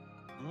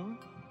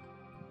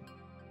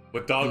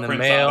with dog in the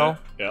prints mail on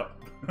it. Yep.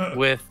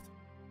 with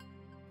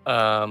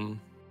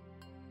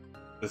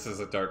This is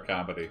a dark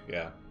comedy,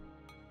 yeah.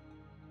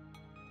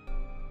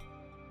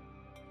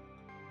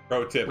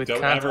 Pro tip: With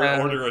don't ever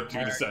content order a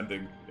juice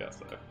ending. Yes.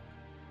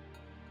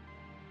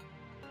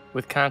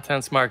 with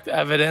contents marked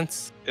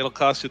evidence. It'll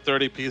cost you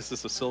 30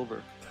 pieces of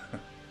silver.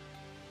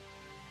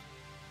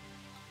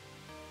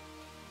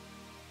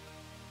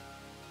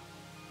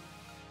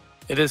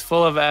 It is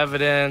full of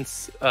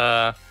evidence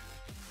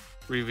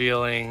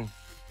revealing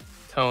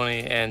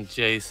Tony and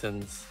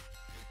Jason's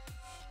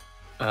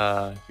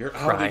You're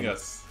crime. outing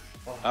us.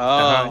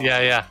 Oh,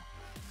 Yeah.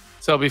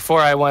 So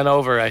before I went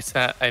over,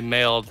 I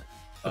mailed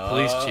the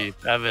police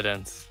chief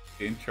evidence.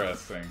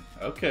 Interesting.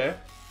 Okay.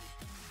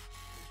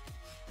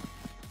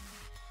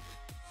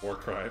 War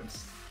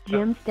crimes.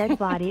 Jim's dead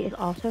body is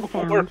also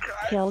found,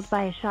 killed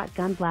by a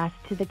shotgun blast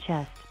to the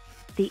chest.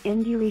 The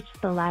end, you reach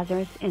the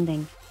Lazarus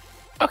ending.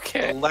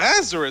 Okay. The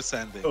Lazarus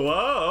ending.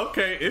 Whoa,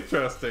 okay,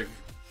 interesting.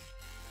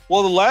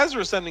 Well, the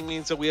Lazarus ending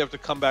means that we have to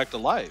come back to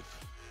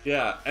life.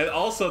 Yeah, and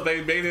also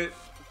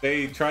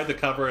they tried to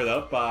cover it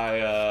up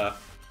by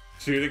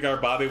shooting our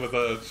body with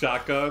a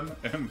shotgun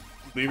and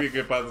leaving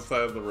it by the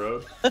side of the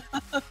road.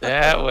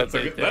 That's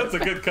That's a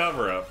good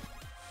cover up.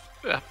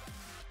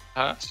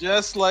 Huh?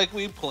 Just like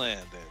we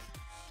planned it.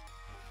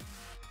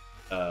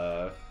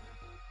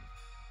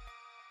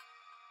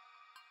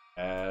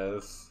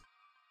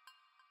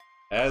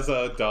 As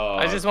a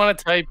dog. I just want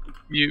to type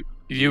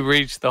you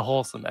reach the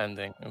wholesome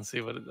ending and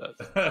see what it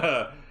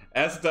does.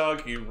 As a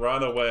dog, you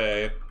run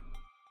away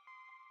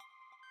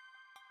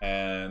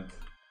and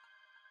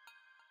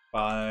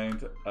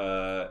find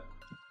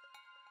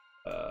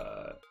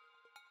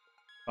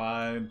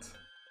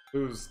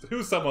who's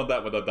someone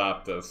that would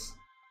adopt us.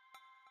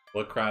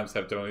 What crimes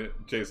have Tony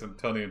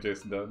and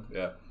Jason done?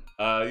 Yeah.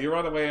 You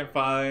run away and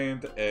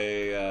find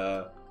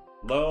a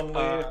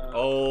lonely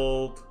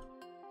old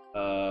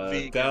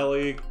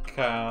deli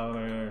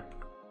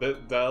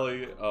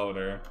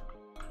owner.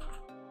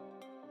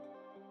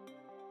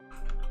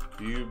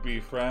 You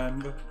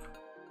befriend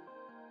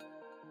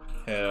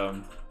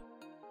him.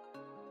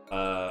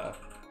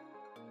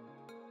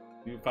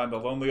 You find a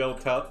lonely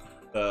old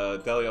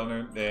deli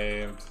owner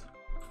named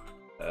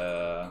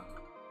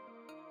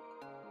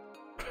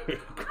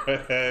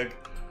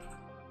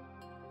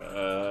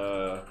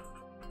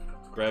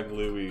Greg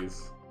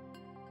Louise.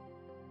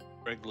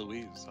 Greg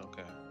Louise,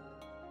 okay.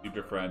 You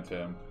befriend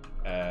him,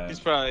 and He's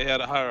probably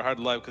had a hard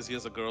life because he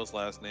has a girl's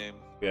last name.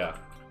 yeah.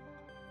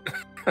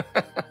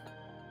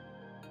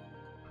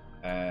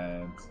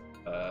 And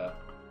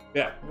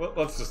yeah, well,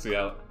 let's just see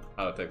how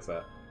it takes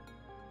that.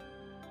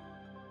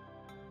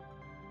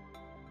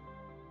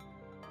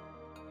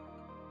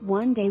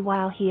 One day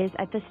while he is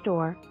at the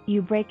store,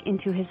 you break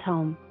into his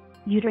home.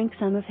 You drink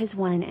some of his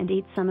wine and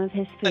eat some of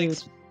his food.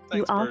 Thanks,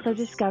 You also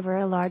Burgess. discover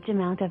a large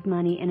amount of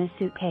money in a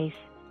suitcase.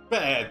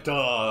 Bad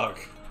dog.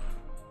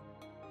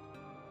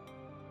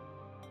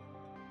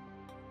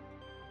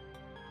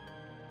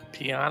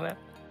 Pee on it.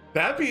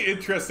 That'd be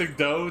interesting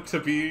though, to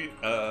be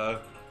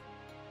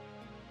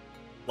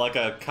like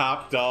a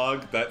cop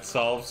dog that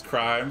solves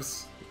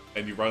crimes,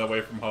 and you run away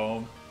from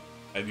home,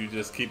 and you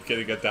just keep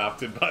getting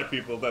adopted by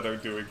people that are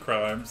doing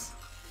crimes.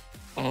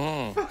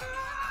 How's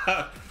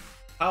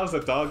a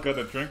dog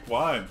gonna drink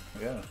wine?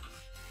 Yeah.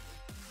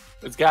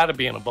 It's got to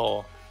be in a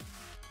bowl.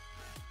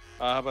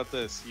 How about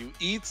this? You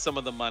eat some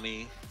of the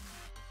money,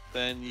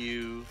 then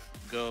you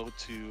go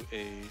to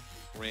a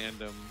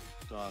random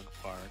dog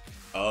park.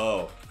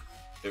 Oh,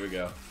 here we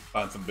go.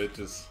 Find some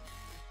bitches.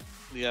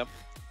 Yep.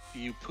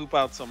 You poop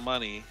out some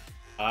money,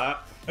 Yeah.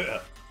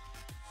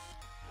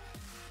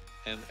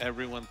 and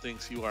everyone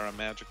thinks you are a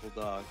magical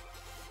dog.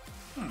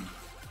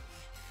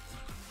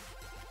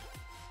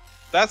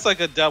 That's like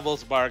a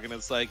devil's bargain.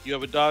 It's like you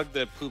have a dog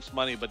that poops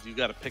money, but you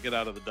got to pick it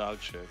out of the dog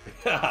shit.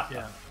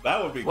 Yeah.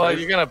 That would be Well, great.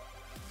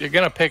 you're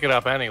gonna pick it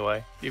up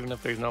anyway, even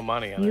if there's no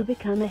money in You it.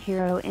 become a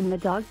hero in the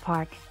dog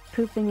park,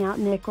 pooping out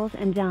nickels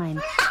and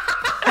dimes.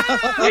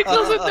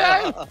 Nickels and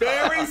dimes.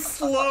 Very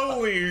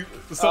slowly,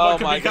 someone Oh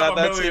can my become god,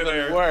 a that's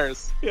millionaire. even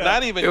worse. Yeah.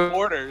 Not even It-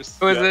 quarters.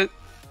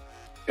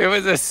 It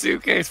was a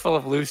suitcase full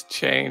of loose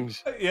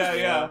change.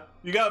 Yeah.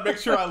 You gotta make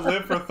sure I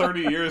live for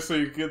 30 years so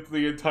you get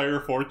the entire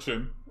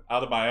fortune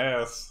out of my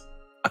ass.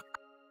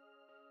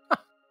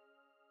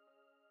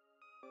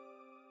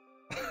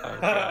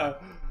 Okay.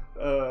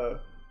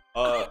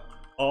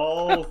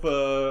 All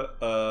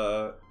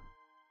the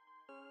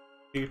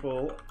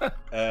people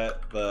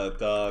at the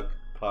dog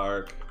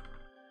park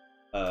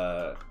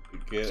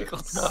get Tickle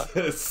dog.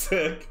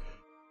 sick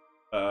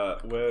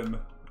when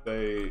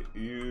they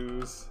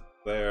use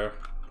their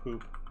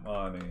poop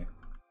money.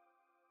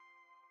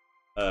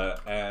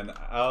 An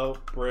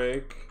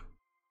outbreak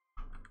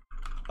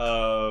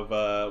of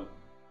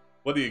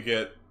what do you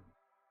get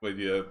when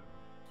you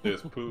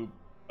just poop?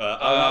 An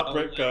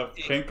outbreak of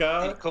pink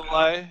eye E.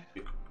 coli.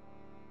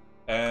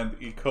 and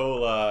E.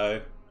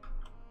 coli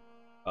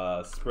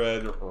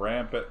spread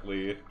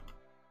rampantly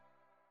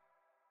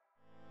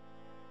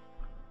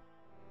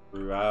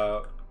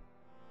throughout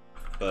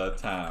the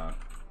town.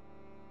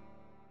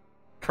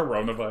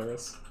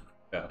 Coronavirus.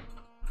 Yeah.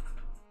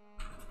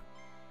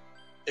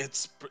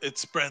 It's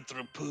spread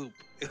through poop.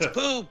 It's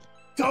poop.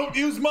 Don't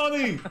use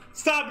money!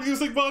 Stop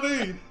using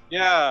money!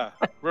 Yeah,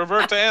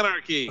 revert to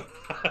anarchy.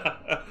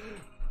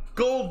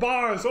 Gold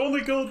bars!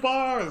 Only gold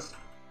bars!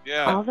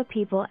 Yeah. All the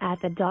people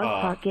at the dog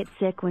park get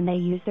sick when they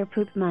use their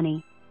poop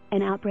money.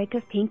 An outbreak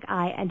of pink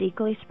eye and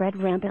equally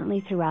spread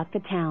rampantly throughout the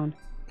town.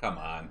 Come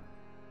on.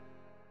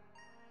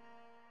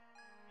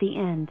 The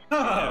end.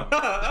 Oh,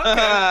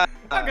 okay.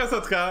 I guess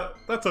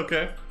that's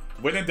okay.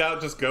 When in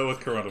doubt, just go with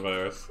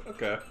coronavirus.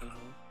 Okay.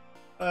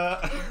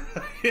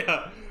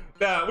 Yeah.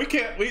 Yeah,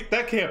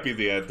 that can't be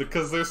the end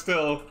because there's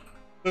a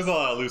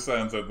lot of loose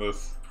ends in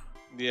this.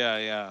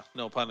 Yeah.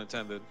 No pun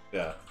intended.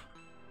 Yeah.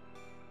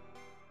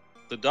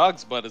 The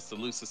dog's butt is the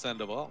loosest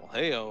end of all.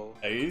 Heyo.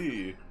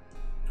 Hey.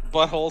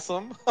 Butt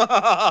wholesome.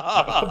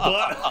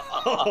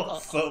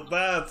 So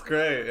that's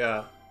great.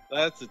 Yeah.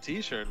 That's a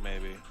T-shirt,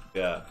 maybe.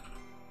 Yeah.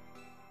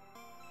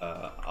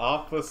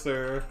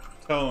 Officer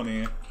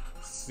Tony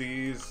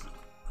sees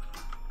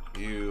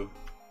you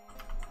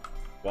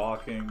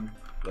walking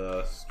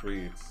the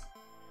streets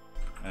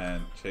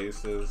and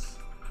chases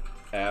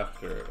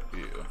after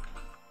you.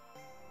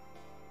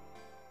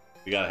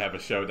 You gotta have a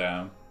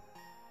showdown.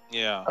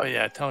 Yeah. Oh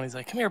yeah, Tony's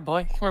like, come here,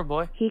 boy. Come here,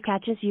 boy. He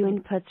catches you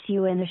and puts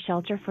you in a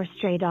shelter for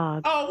stray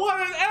dogs. Oh,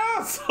 what an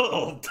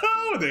asshole,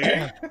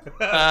 Tony!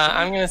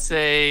 I'm gonna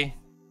say,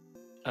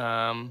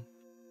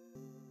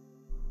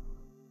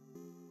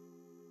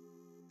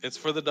 It's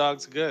for the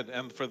dog's good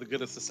and for the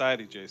good of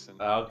society, Jason.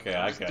 Okay,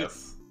 I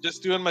guess.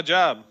 Just doing my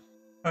job.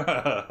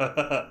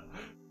 I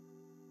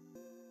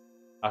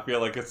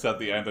feel like it's at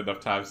the end enough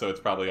time, so it's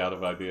probably out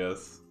of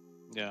ideas.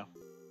 Yeah.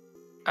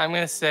 I'm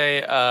gonna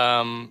say,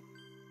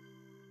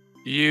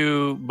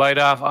 you bite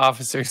off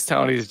Officer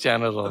Tony's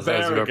genitals. There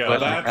as we we're go.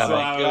 putting That's it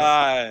what,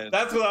 on.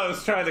 that's what I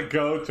was trying to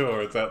go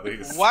towards, at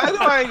least. Why do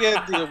I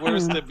get the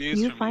worst abuse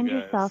You from find you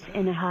guys? yourself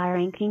in a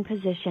high-ranking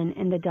position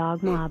in the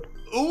dog mob.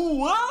 Ooh,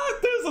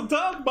 what? There's a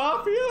dog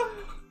mafia?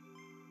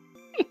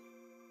 It's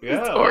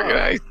Yeah.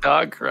 organized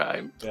dog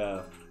crime.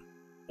 Yeah.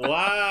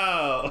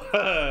 Wow.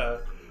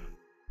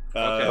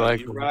 Okay,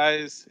 like you them.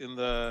 rise in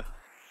the...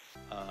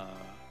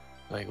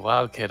 Like,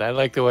 wow, kid, I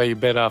like the way you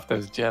bit off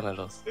those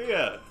genitals.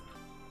 Yeah.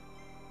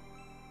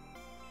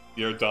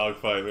 You're a dog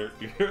fighter.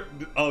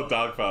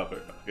 Dog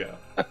father. Yeah.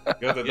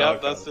 You're the yeah,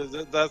 dog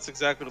father. that's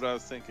exactly what I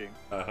was thinking.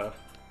 Uh-huh.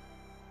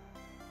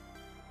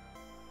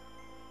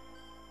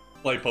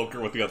 Play poker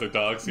with the other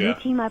dogs, You yeah.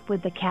 team up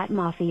with the cat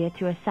mafia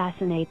to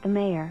assassinate the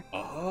mayor.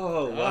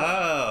 Oh,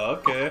 wow.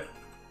 Okay.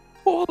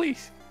 Holy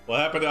sh... What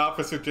happened to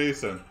Officer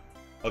Jason?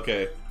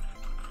 Okay.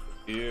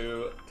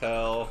 You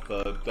tell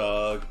the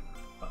dog...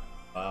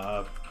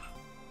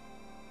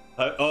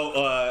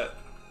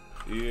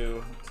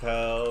 you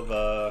tell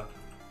the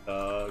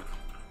dog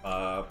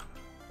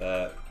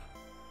that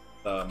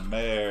the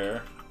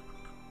mayor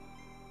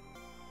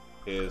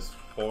is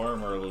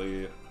former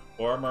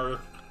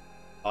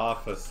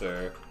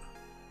officer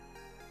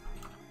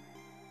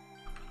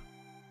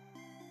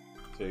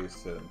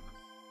Jason,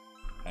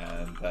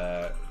 and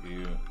that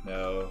you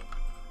know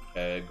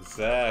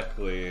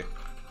exactly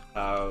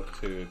how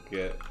to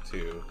get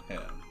to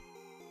him.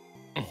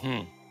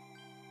 Mm-hmm.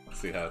 Let's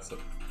see how it's...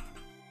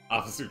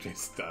 Officer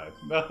Jason died.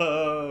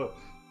 No!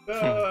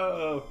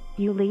 No!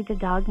 You lead the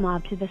dog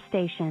mob to the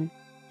station.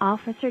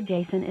 Officer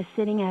Jason is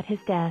sitting at his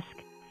desk,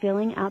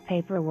 filling out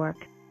paperwork.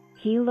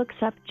 He looks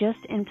up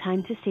just in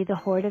time to see the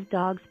horde of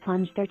dogs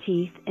plunge their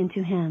teeth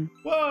into him.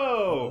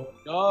 Whoa!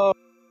 Oh,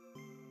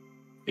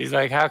 He's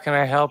like, how can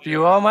I help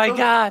you? Oh my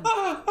god!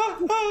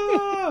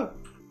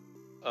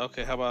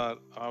 okay, how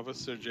about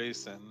Officer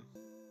Jason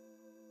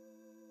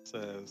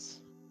says,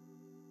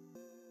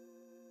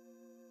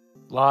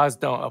 Laws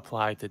don't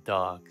apply to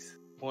dogs.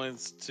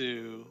 points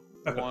to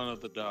one of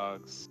the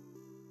dogs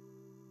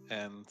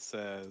and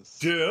says,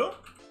 Jill?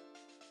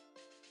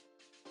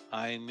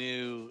 I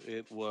knew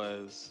it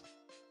was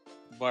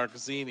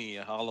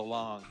Barkzini all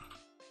along.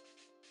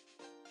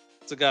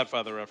 It's a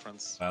Godfather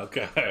reference.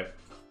 Okay.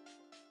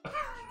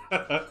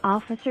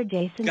 Officer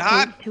Jason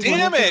God points to one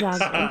damn of the it!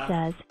 dogs and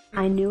says,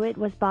 I knew it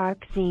was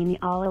Barkzini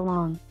all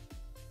along.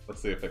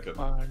 Let's see if I can...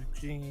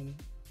 Martin.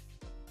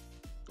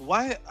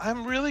 Why?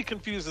 I'm really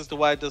confused as to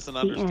why it doesn't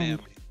understand end.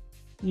 me.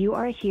 You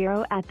are a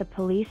hero at the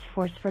police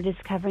force for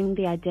discovering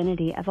the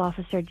identity of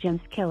Officer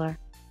Jim's killer.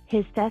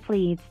 His death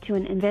leads to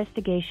an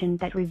investigation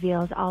that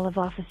reveals all of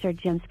Officer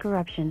Jim's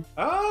corruption.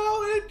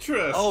 Oh,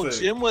 interesting. Oh,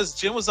 Jim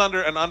was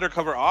under an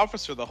undercover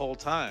officer the whole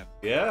time.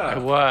 Yeah.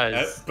 It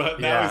was. But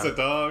now he's a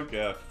dog,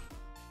 yeah.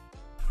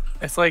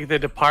 It's like The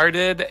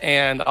Departed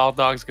and All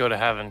Dogs Go to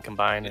Heaven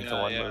combined into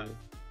Yeah, one yeah. movie.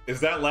 Is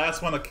that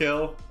last one a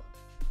kill?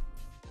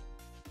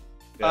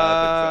 Yeah,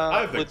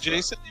 I think With so.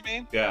 Jason, you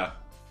mean? Yeah.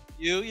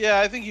 Yeah,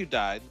 I think you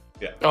died.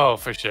 Oh,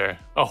 for sure.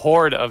 A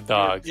horde of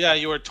dogs. Yeah,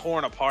 you were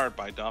torn apart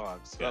by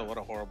dogs. Yeah. Oh, what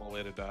a horrible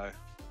way to die.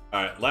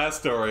 All right, last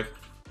story.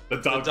 The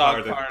dog,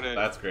 parted.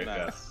 That's great,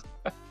 Nice.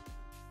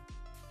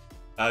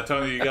 yeah.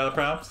 Tony, you got a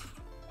prompt?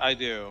 I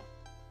do.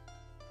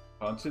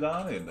 Punch it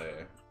on in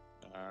there.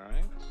 All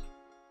right.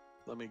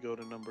 Let me go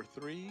to number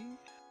 3.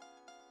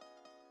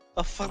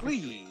 A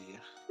 3.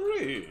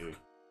 3.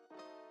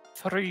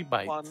 3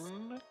 bites.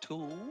 1, 2, 3.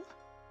 All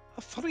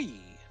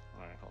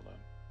right, hold on.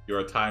 You're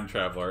a time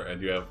traveler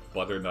and you have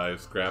butter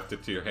knives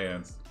grafted to your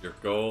hands. Your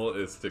goal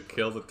is to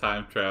kill the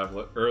time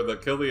traveler, or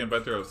kill the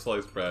inventor of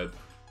sliced bread,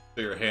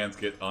 so your hands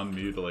get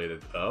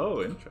unmutilated.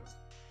 Oh, interesting.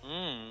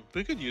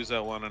 We could use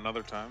that one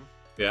another time.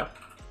 Yeah.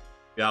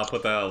 Yeah, I'll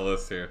put that on the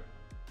list here.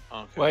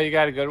 Okay. Well, you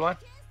got a good one?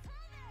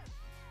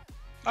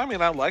 I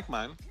mean, I like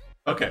mine.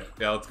 Okay,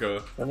 yeah, let's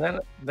go. And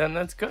then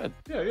that's good.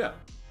 Yeah.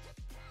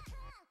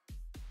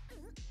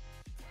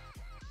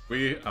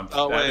 I'm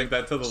Oh, adding wait.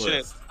 that to the Shit.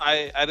 list.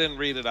 I didn't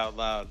read it out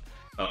loud.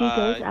 She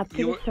goes up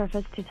to the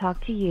surface to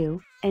talk to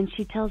you, and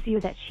she tells you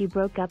that she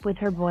broke up with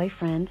her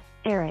boyfriend,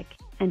 Eric,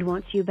 and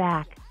wants you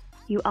back.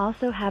 You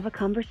also have a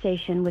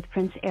conversation with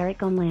Prince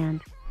Eric on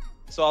land.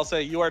 So I'll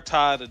say, you are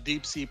Todd, a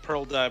deep-sea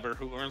pearl diver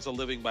who earns a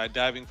living by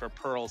diving for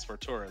pearls for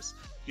tourists.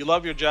 You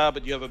love your job,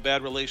 but you have a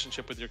bad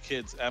relationship with your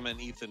kids, Emma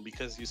and Ethan,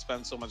 because you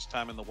spend so much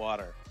time in the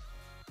water.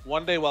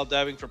 One day while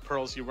diving for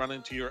pearls, you run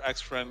into your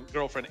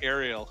girlfriend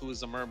Ariel, who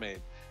is a mermaid.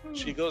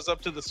 She goes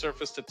up to the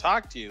surface to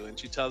talk to you, and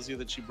she tells you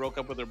that she broke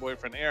up with her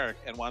boyfriend Eric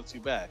and wants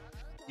you back.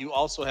 You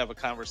also have a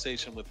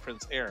conversation with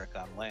Prince Eric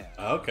on land.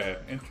 Okay,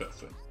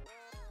 interesting.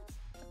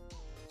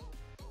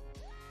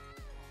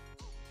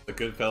 The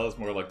good fellas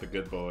more like the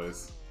good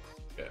boys.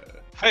 Yeah.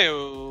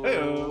 Hey-o!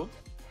 Hey-o!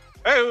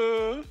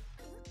 Hey-o!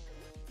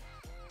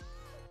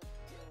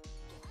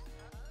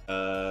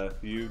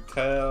 You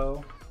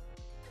tell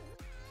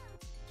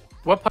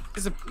What part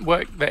is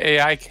what the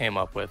AI came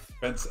up with?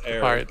 Prince The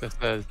Eric. part that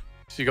says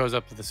she goes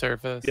up to the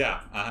surface.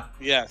 Yeah,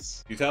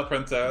 Yes. You tell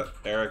Prince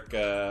Eric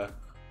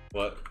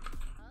what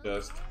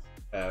just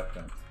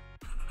happened.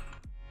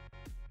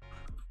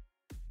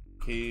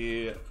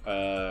 He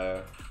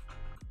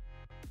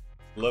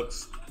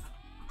looks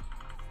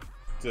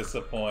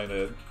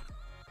disappointed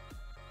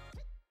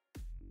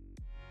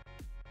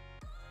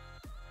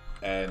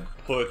and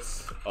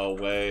puts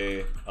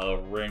away a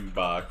ring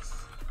box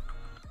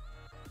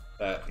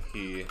that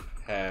he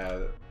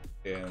had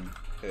in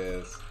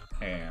his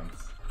hands.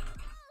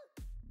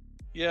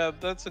 Yeah,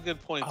 that's a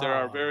good point. There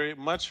are very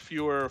much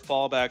fewer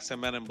fallbacks than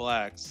Men in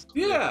Blacks.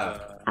 Yeah.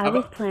 I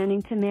was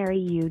planning to marry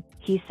you,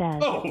 he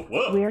says. Oh,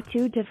 whoa. We're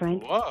too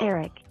different, Whoa.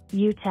 Eric.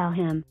 You tell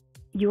him.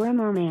 You're a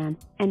merman,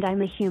 and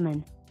I'm a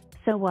human.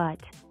 So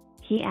what?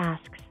 He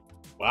asks.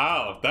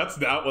 Wow, that's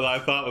not what I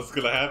thought was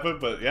going to happen,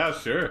 but yeah,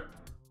 sure.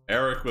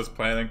 Eric was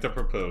planning to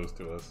propose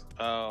to us.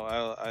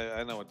 Oh,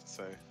 I know what to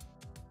say.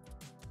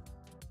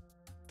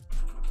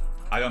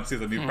 I don't see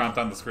the new prompt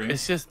on the screen.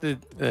 It's just the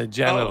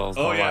genitals.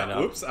 Oh don't line yeah.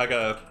 up. Oops, I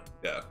gotta.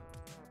 Yeah.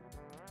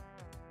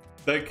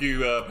 Thank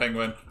you,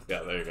 Penguin.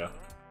 Yeah, there you go.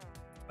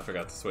 I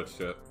forgot to switch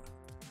to it.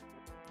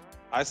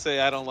 I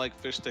say I don't like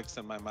fish sticks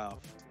in my mouth.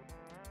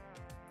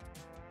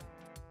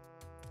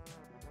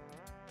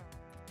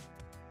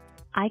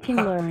 I can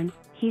learn,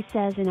 he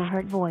says in a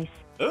hurt voice.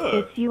 Ugh.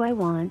 It's you I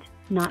want,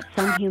 not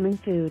some human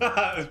food.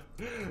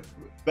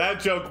 That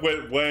joke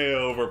went way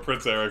over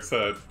Prince Eric's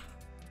head.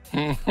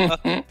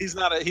 He's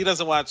not. He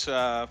doesn't watch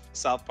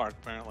South Park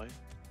apparently.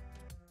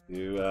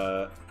 You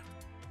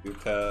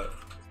tell.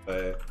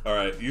 All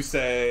right. You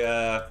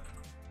say.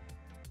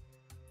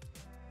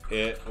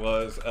 It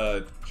was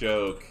a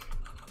joke,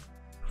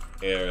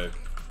 Eric.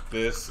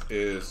 This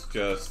is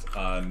just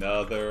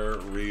another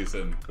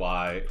reason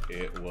why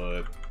it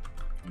would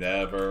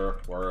never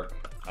work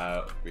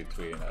out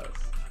between us.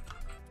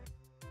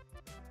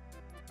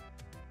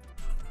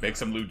 Make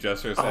some lewd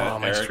gestures at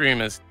my Eric. stream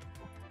is.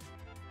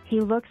 He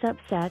looks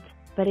upset,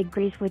 but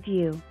agrees with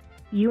you.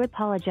 You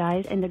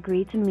apologize and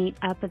agree to meet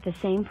up at the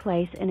same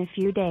place in a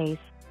few days.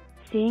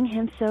 Seeing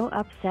him so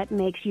upset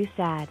makes you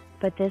sad,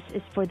 but this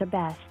is for the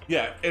best.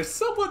 Yeah, if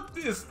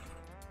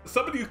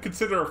somebody you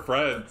consider a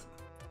friend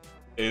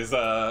is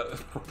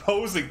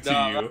proposing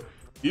to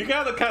you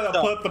gotta kind of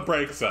put the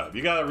brakes on.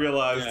 You gotta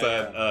realize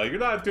that you're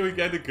not doing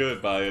any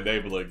good by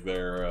enabling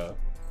their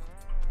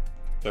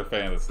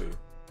fantasy.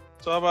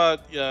 So how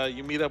about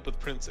you meet up with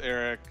Prince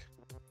Eric,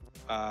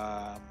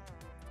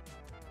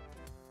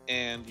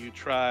 and you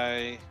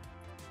try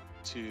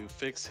to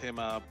fix him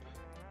up.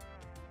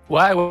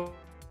 Why?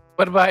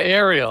 What about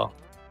Ariel?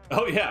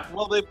 Oh yeah.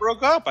 Well, they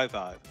broke up, I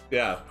thought.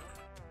 Yeah.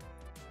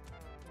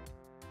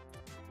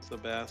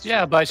 Sebastian.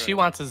 Yeah, but she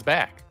wants us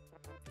back.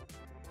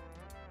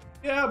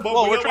 Yeah, but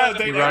Well, we we're don't trying want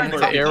to to He date runs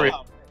everybody. to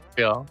Ariel.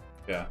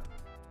 Yeah.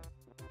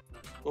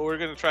 Well, we're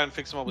gonna try and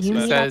fix him up with You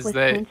meet Sebastian. up says with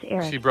that Prince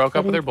Eric, she broke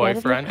up but with her instead of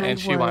your boyfriend kind and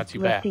she words wants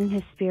you back. lifting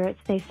his spirits,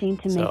 they seem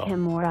to make him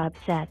more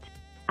upset.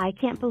 I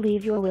can't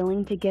believe you're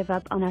willing to give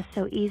up on us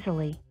so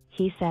easily,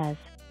 he says.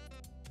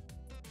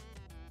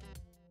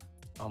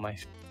 Oh my.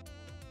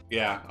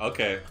 Yeah.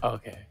 Okay.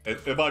 Okay.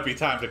 It might be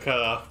time to cut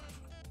off.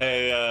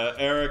 Hey,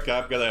 Eric,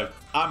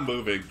 I'm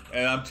moving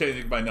and I'm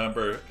changing my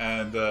number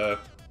and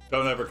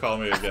don't ever call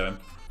me again.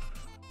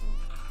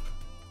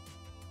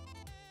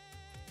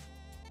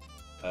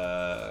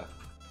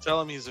 Tell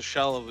him he's a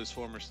shell of his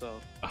former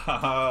self.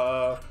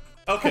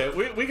 Okay,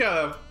 we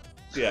gotta.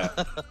 Yeah.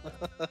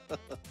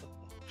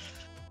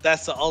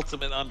 That's the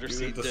ultimate You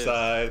undersea diss.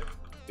 decide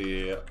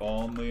the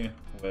only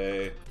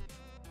way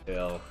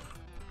he'll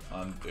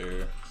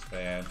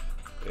understand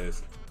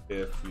is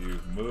if you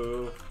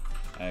move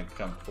and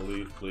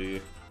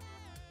completely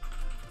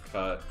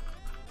cut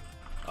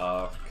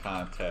off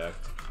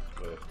contact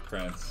with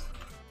Prince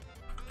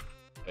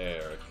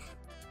Eric.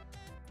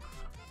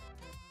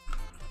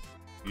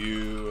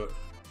 You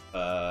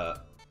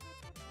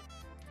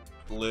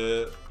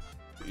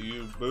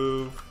you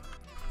move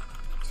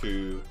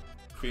to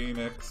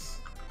Phoenix,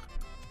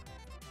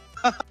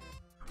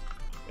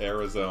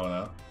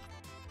 Arizona,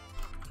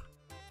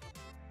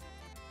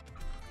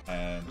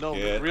 and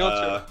get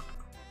a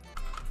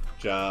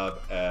job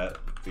at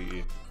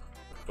the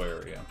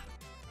aquarium.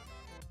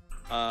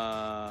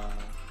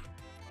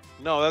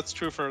 No, that's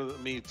true for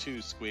me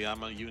too, Squee.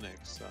 I'm a eunuch,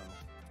 so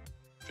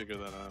figure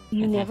that out.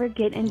 You never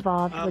get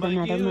involved with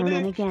another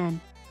merman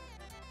again.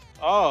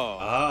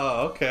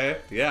 Oh, okay.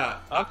 Yeah.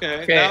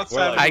 Okay. Okay, Now it's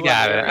time to I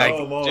got it.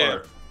 No more.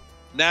 Jim.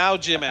 Now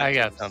Jim I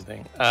got enters.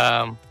 something.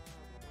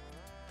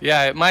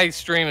 Yeah, my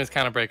stream is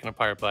kind of breaking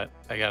apart, but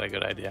I got a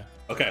good idea.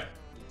 Okay.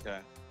 Okay.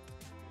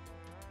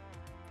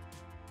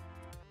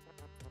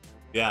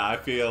 Yeah, I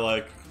feel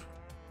like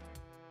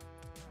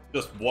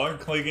just one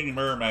clinking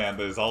merman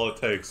is all it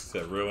takes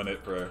to ruin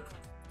it for,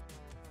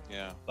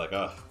 Yeah. like,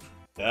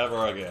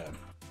 never again.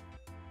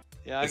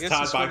 Yeah, I Is guess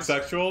Todd he swims,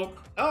 bisexual?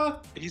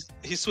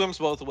 he swims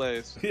both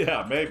ways.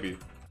 Yeah, maybe.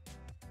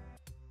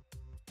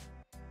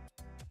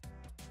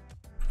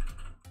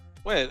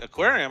 Wait,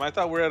 aquarium? I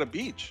thought we were at a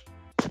beach.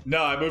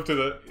 No, I moved to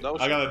the. No,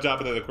 I got a job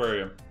at the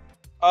aquarium.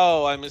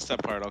 Oh, I missed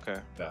that part. Okay.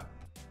 Yeah.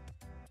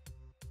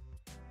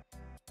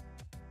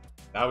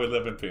 Now we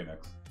live in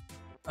Phoenix.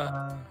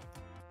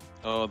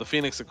 Oh, the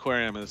Phoenix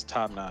Aquarium is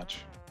top notch.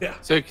 Yeah.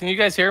 So can you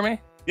guys hear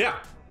me? Yeah.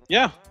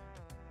 Yeah.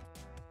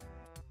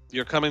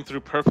 You're coming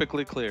through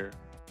perfectly clear.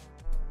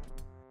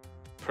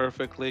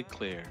 Perfectly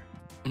clear.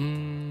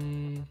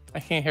 I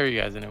can't hear you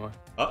guys anymore.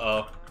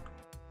 Uh-oh.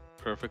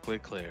 Perfectly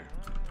clear.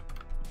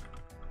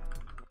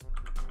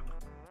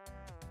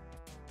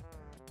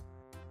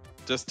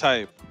 Just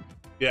type.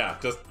 Yeah,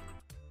 just.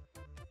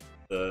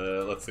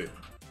 Let's see.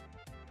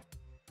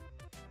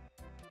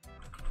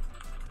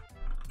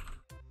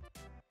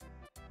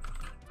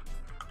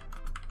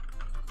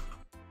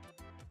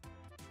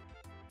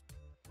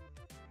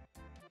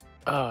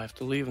 Oh, I have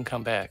to leave and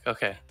come back.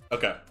 Okay.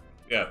 Okay.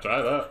 Yeah,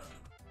 try that.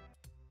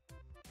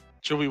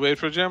 Should we wait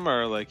for Jim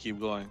or like keep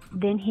going?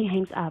 Then he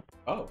hangs up.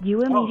 Oh.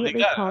 You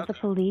immediately got it, call the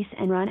police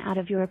and run out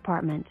of your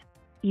apartment.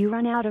 You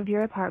run out of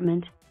your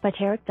apartment, but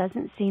Eric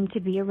doesn't seem to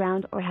be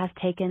around or has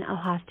taken a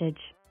hostage.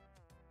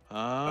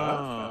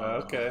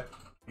 Oh. Okay.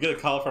 You get a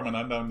call from an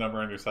unknown number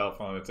on your cell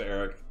phone. It's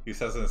Eric. He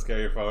says in a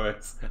scary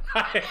voice,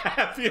 "I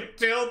have your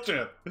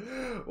children."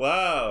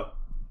 Wow.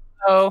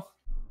 Oh.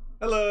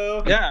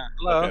 Hello. Yeah.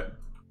 Hello. Okay.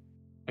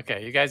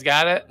 Okay, you guys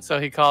got it? So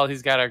he called,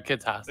 he's got our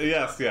kids hostage.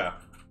 Yes, yeah.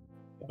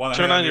 Wanna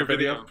Turn hang on your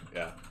video.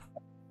 Yeah.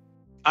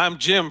 I'm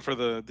Jim for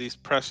these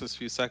precious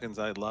few seconds.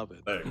 I love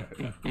it. There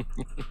you go.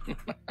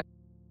 Yeah.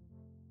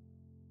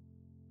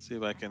 See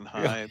if I can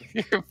hide.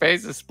 Your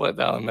face is split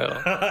down the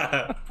middle.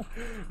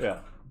 Yeah.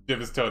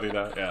 Jim is Tony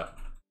now. Yeah.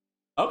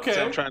 Okay.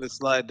 So I'm trying to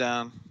slide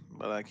down,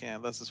 but I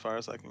can't. That's as far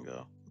as I can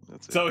go.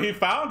 That's it. So he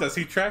found us.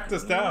 He tracked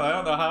us down. I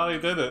don't know how he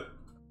did it.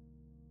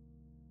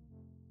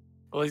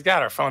 Well, he's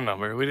got our phone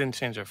number. We didn't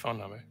change our phone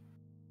number.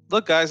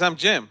 Look, guys, I'm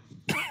Jim.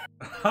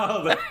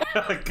 Oh, there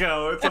you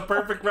go. It's a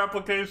perfect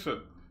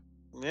replication.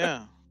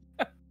 Yeah.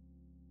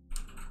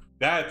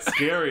 That's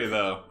scary,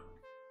 though.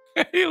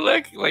 You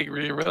look like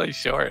you're really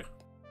short.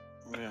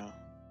 Yeah.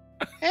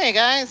 Hey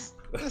guys,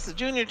 this is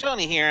Junior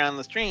Tony here on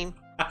the stream.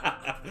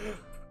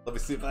 Let me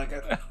see if I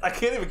can. I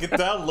can't even get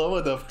down low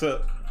enough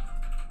to.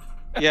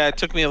 Yeah, it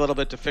took me a little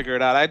bit to figure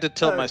it out. I had to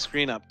tilt my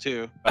screen up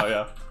too. Oh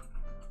yeah.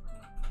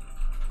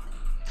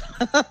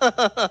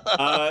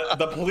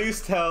 The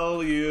police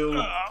tell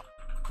you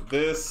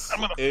this I'm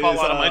gonna is fall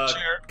out of my a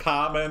chair.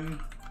 common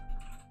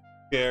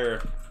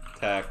scare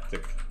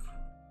tactic.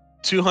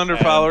 200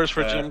 And followers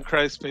for that Jim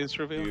Christ's face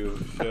reveal. You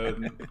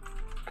shouldn't.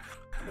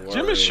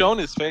 Jim worry. has shown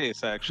his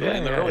face actually. Yeah,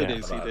 In the yeah, early yeah.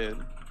 days, he did.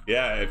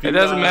 Yeah, if you, It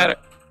doesn't matter.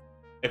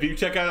 If you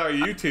check out our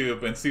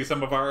YouTube and see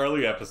some of our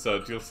early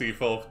episodes, you'll see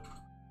full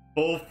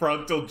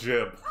frontal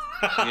Jim.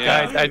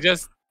 Yeah.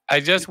 Guys, I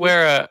just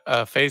wear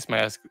a face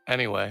mask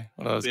anyway.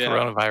 One of those Yeah.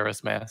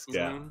 coronavirus masks.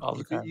 Yeah. Mhm. All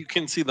the time. You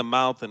can see the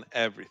mouth and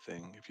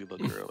everything if you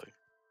look early.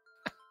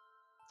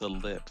 The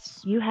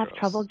lips. You have Gross.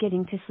 trouble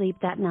getting to sleep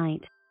that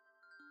night.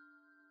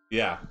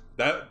 Yeah,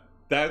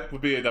 that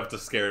would be enough to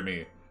scare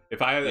me.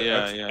 If I had an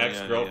Yeah,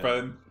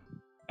 ex-girlfriend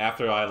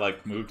after I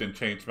like moved and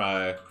changed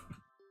my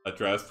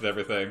address and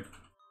everything,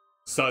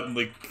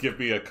 suddenly give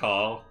me a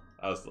call,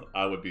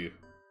 I would be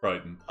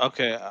frightened.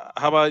 Okay,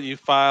 how about you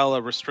file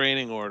a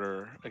restraining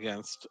order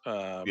against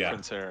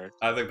Prince Eric?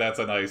 I think that's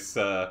a nice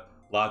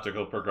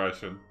logical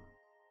progression.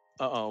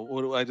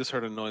 Uh-oh, I just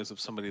heard a noise of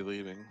somebody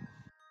leaving.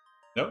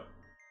 Nope.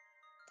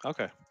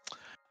 Okay.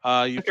 You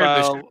I heard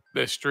file...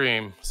 the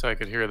stream so I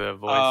could hear the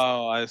voice.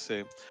 Oh, I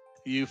see.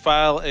 You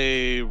file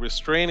a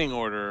restraining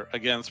order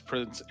against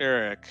Prince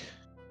Eric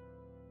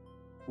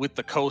with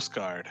the Coast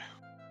Guard.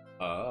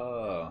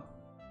 Oh.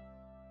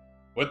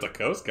 With the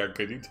Coast Guard,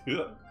 could you do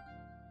that?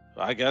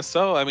 I guess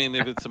so. I mean,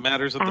 if it's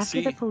matters of the After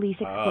sea. the police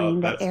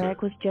explain that that's true.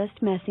 Eric was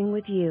just messing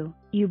with you,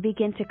 you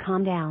begin to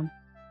calm down.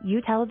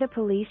 You tell the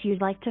police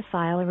you'd like to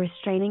file a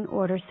restraining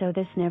order so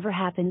this never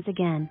happens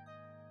again.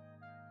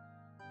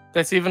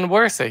 That's even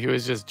worse that he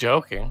was just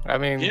joking. I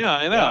mean, Yeah,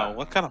 I know. Yeah.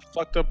 What kind of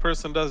fucked up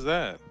person does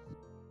that?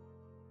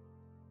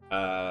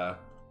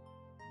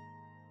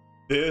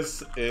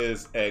 This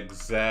is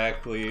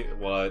exactly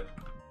what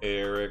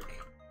Eric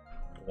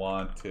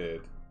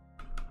wanted.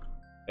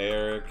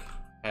 Eric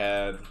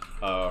had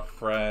a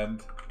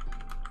friend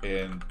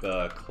in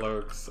the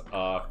clerk's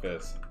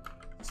office.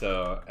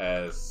 So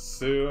as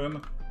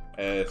soon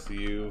as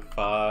you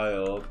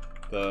filed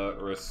the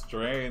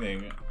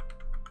restraining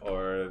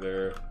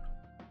order,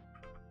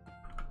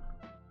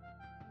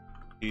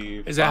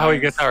 is that how he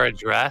gets our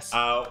address?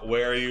 out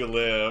where you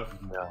live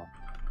No.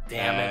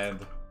 Damn it.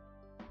 and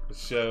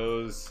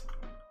shows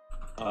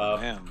Oh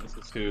up man, this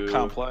is to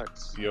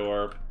complex.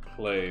 your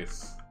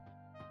place.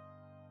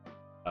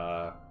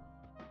 How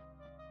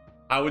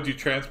would you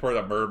transport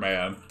a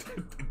merman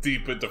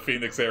deep into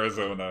Phoenix,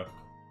 Arizona?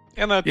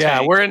 And a Yeah,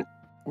 tank.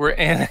 we're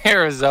in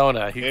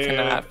Arizona. He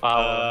cannot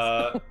follow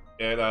us.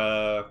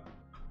 And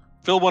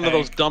Fill one of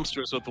those tank.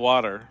 dumpsters with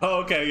water.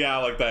 Oh, okay, yeah,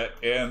 like that.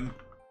 In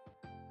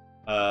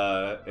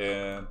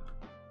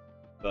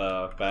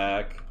the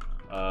back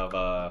of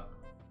a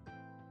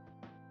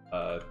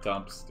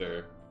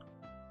dumpster.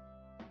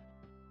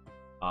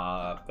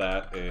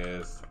 That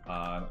is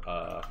on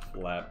a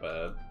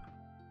flatbed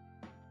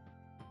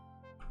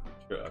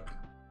truck.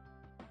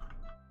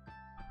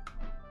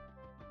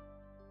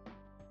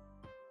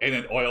 In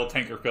an oil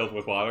tanker filled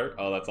with water.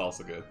 Oh, that's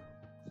also good.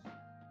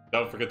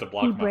 Don't forget to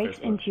block He my breaks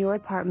Facebook. into your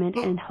apartment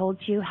and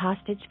holds you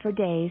hostage for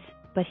days,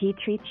 but he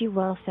treats you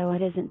well so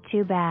it isn't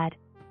too bad.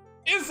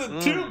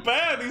 Isn't too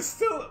bad.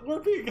 We're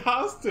being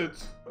hostage.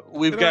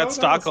 We've You know, got who knows?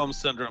 Stockholm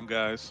syndrome,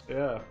 guys.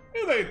 Yeah,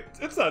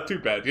 it's not too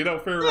bad. You know,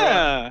 for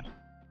Yeah.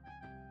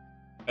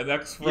 an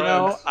ex-friend. You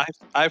know,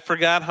 I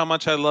forgot how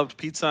much I loved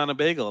pizza on a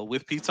bagel.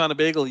 With pizza on a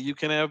bagel, you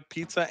can have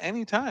pizza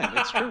anytime.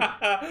 It's true.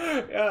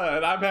 Yeah,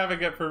 and I'm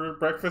having it for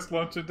breakfast,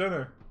 lunch, and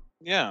dinner.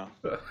 Yeah.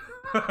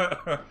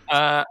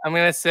 I'm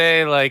gonna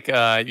say like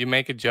you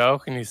make a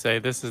joke and you say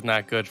this is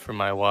not good for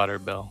my water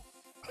bill,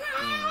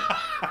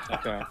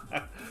 Okay.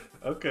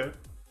 Okay.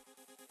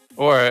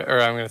 or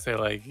I'm gonna say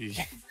like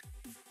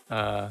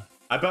I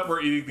bet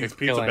we're eating these You're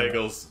pizza killing it.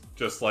 bagels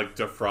just like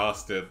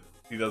defrosted.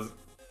 He can't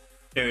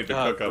even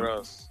Oh, cook them.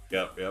 gross.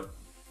 Yep.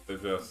 They're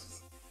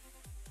just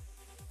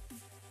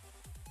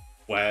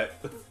wet.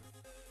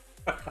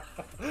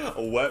 A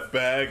wet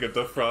bag of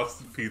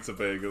defrosted pizza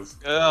bagels.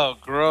 Oh,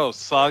 gross.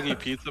 Soggy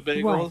pizza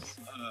bagels.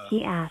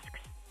 He asks.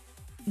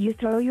 You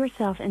throw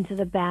yourself into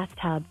the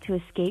bathtub to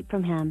escape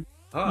from him.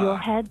 Ah. Your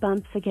head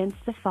bumps against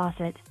the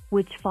faucet,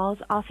 which falls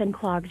off and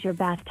clogs your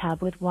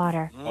bathtub with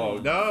water. Oh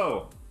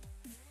no!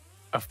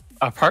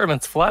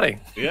 apartment's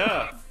flooding.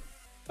 Yeah.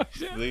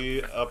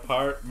 The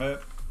apartment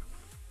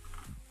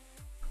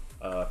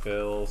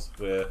fills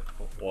with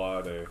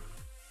water.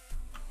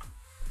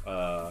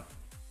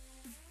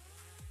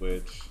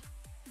 Which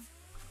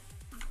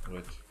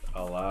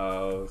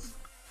allows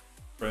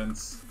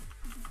Prince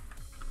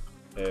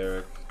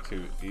Eric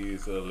to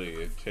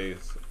easily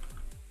chase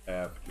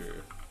after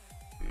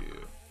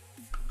you.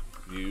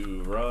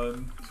 You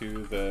run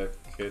to the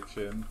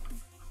kitchen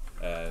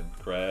and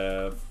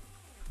grab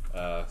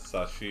a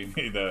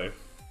sashimi knife.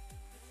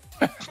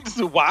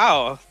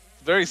 Wow.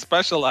 Very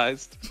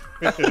specialized.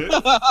 Yeah,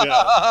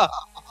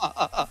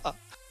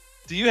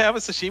 Do you have a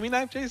sashimi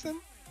knife, Jason?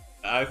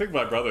 I think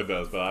my brother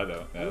does, but I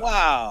don't. Yeah.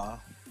 Wow.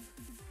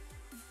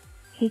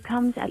 He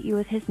comes at you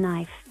with his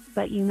knife,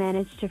 but you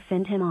manage to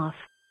fend him off.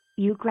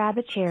 You grab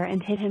a chair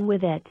and hit him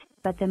with it,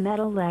 but the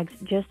metal legs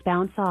just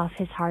bounce off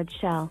his hard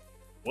shell.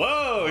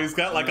 Whoa, he's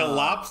got like a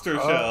lobster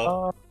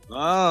shell.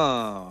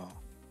 Oh.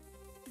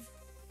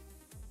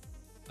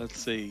 Let's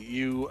see.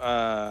 You,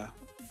 oh,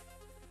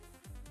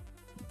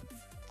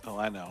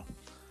 I know.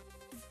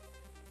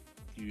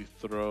 You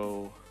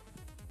throw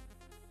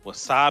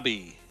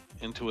wasabi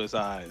into his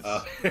eyes.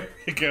 Here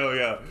you go,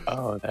 yeah.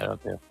 Oh, that'll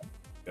do.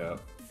 Yeah.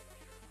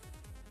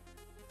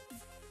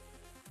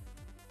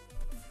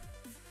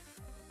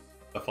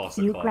 The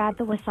faucet You closet. grab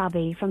the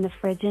wasabi from the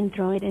fridge and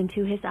throw it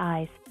into his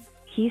eyes.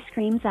 He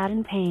screams out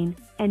in pain,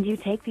 and you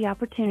take the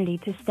opportunity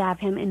to stab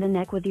him in the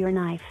neck with your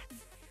knife.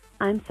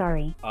 I'm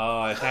sorry.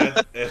 Oh,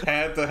 it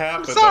had to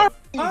happen. sorry.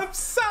 I'm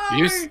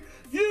sorry.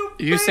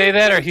 You say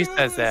that, or he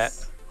says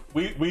that?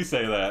 We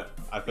say that,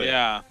 I think.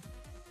 Yeah.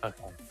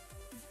 Okay.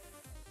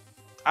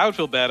 I would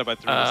feel bad if I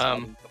threw wasabi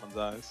Um, in someone's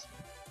eyes.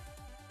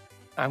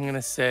 I'm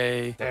gonna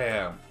say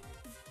Damn.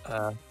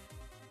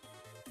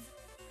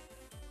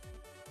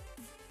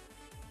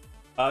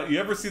 You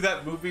ever see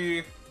that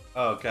movie?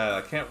 Oh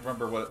god, I can't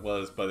remember what it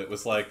was, but it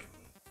was like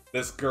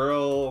this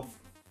girl.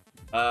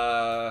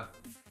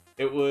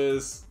 It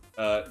was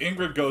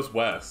Ingrid Goes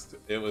West.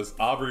 It was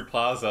Aubrey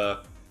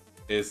Plaza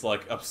is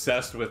like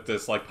obsessed with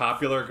this like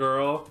popular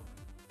girl,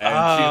 and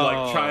she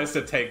like tries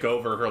to take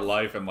over her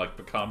life and like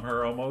become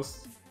her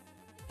almost.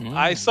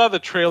 I saw the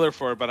trailer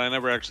for it, but I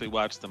never actually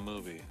watched the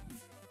movie.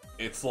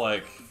 It's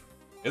like,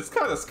 it's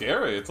kind of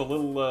scary. It's a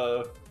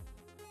little.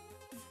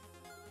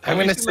 I'm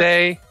gonna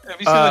say. Have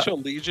you seen the show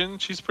Legion?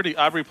 She's pretty.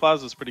 Aubrey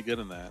Plaza's pretty good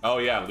in that. Oh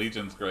yeah,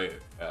 Legion's great.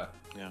 Yeah.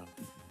 Yeah.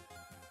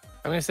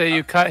 I'm gonna say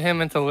you cut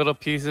him into little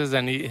pieces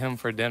and eat him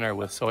for dinner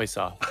with soy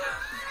sauce.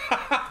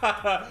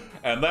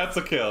 And that's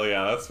a kill.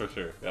 Yeah, that's for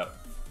sure. Yeah.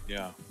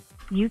 Yeah.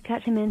 You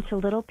cut him into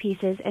little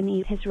pieces and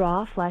eat his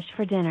raw flesh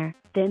for dinner,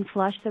 then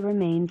flush the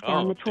remains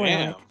down the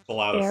toilet.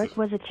 Eric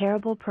was a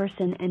terrible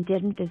person and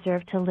didn't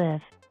deserve to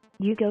live.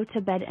 You go to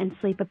bed and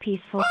sleep a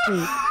peaceful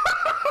sleep.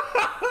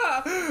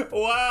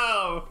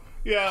 Wow.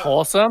 Yeah.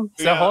 Wholesome?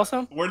 Is that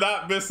wholesome? We're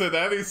not missing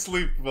any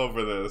sleep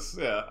over this.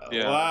 Yeah.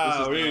 Yeah.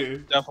 Wow.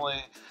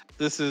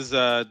 This is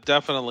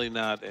definitely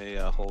not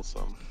a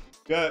wholesome.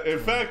 Yeah. In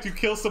fact, you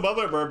kill some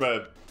other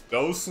mermen.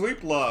 No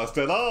sleep lost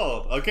at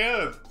all.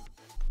 Again,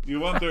 you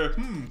wonder,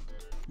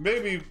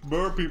 maybe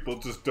mer people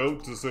just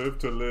don't deserve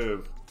to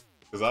live.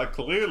 Because I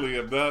clearly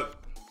am not.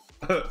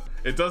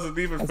 It doesn't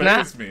even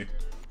faze me.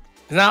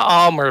 It's not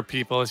all mer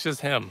people. It's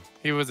just him.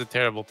 He was a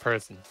terrible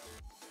person.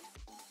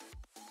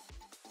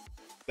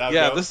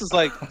 Yeah, this is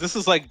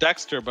like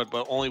Dexter, but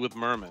only with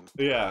mermen.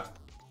 Yeah.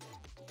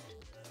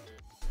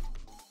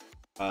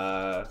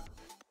 Out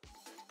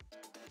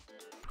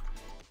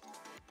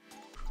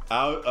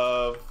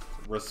of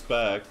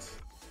respect,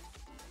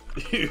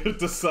 you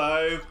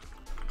decide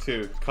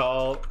to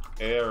call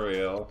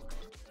Ariel.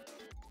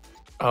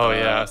 Oh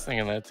yeah, I was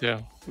thinking that too.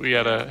 We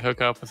gotta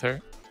hook up with her.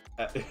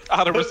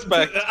 Out of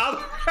respect.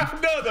 No.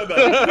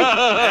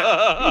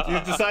 You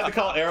decide to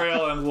call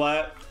Ariel and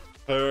let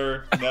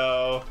her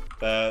know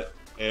that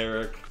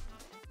Eric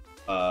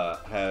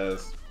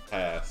has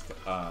passed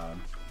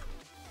on.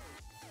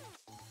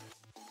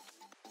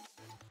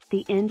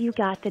 The end. You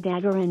got the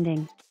dagger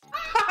ending.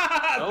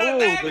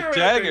 The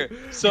dagger.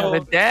 So the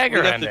dagger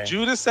we got ending. the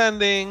Judas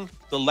ending,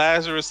 the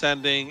Lazarus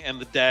ending, and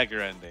the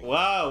dagger ending.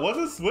 Wow, what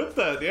is with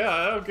that? Yeah,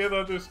 I don't get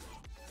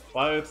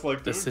why it's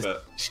like this is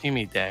that.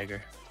 Shimi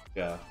dagger.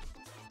 Yeah.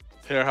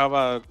 Here, how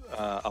about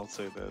I'll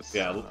say this.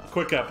 Yeah,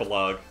 quick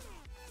epilogue.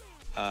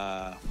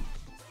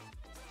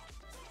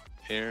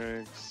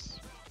 Eric's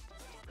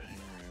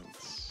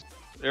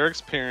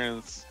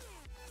parents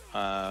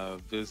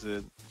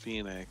visit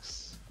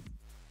Phoenix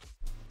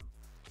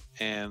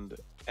and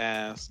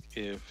ask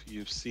if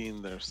you've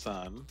seen their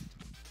son.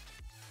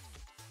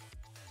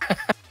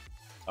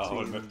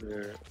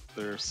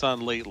 Their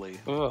son lately.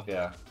 Oh.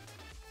 Yeah.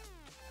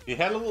 He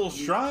had a little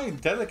shrine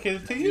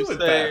dedicated to you, in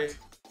fact.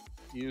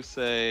 You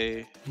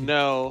say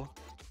no,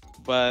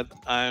 but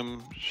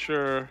I'm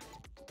sure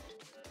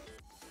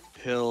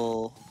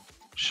he'll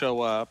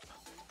show up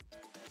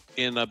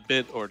in a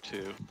bit or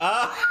two.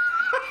 I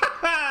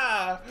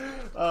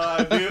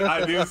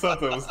knew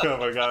something was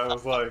coming. I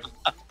was like...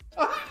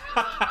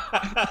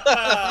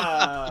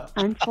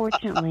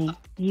 Unfortunately,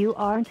 you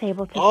aren't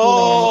able to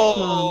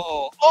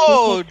Oh,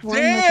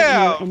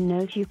 damn! And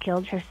knows you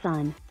killed her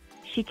son.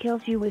 She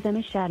kills you with a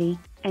machete,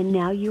 and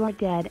now you are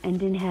dead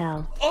and in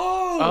hell.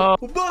 Oh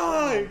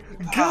my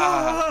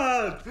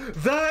God!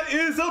 That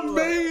is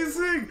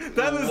amazing!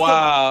 That is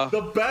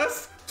the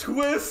best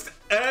twist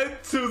end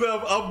to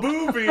a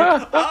movie.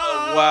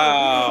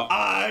 Wow!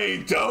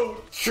 I don't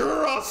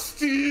trust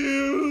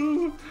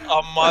you.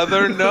 A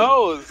mother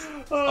knows.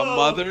 A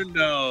mother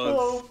knows.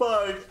 Oh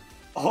my.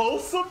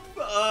 Wholesome?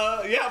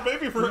 Yeah,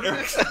 maybe for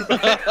Eric's family.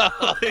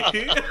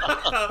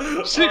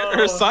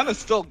 Her son is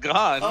still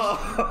gone.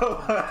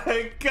 Oh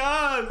my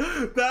God,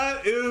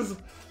 that is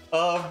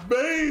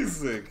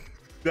amazing.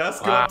 That's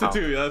going to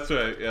 2. That's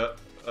right. Yeah.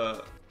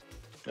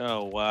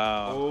 Oh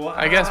wow.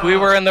 I guess we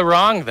were in the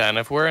wrong then.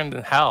 If we're in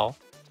hell.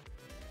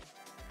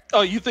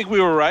 Oh, you think we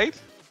were right?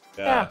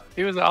 Yeah.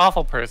 He was an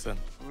awful person.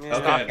 Yeah,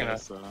 okay.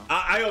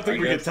 I don't think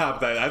we can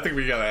top that. I think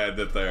we gotta end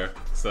it there.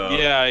 So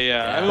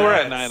yeah. I mean, we're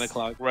at 9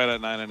 o'clock. Right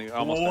at 9 anyway.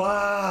 Almost.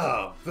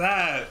 Wow,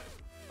 that.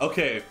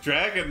 Okay,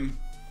 Dragon.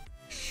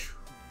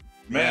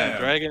 Man,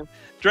 yeah,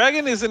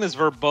 Dragon isn't as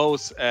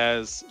verbose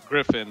as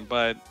Griffin,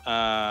 but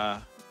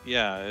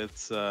yeah,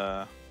 it's.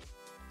 Let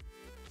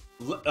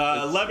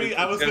me.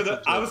 I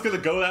was gonna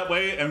go that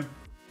way, and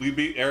we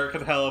beat Eric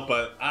in hell,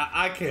 but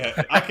I can't.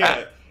 I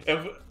can't.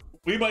 If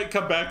we might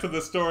come back to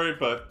this story,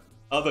 but.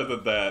 Other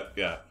than that,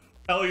 yeah.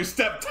 Hell, your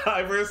step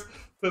divers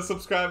to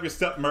subscribe, your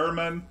step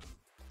merman.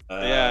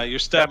 Yeah, your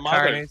step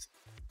mother.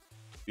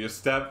 Your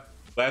step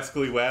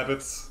Waskle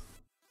wabbits.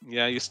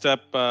 Yeah, you step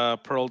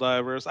pearl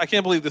divers. I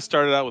can't believe this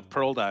started out with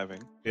pearl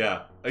diving.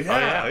 Yeah.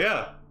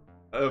 Yeah.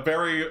 A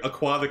very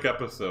aquatic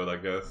episode, I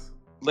guess.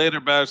 Later,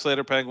 Bash.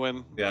 Later,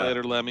 Penguin. Yeah.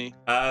 Later, Lemmy.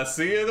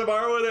 See you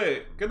tomorrow at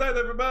 8. Good night,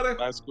 everybody.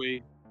 Bye,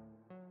 Squee.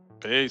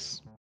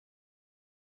 Peace.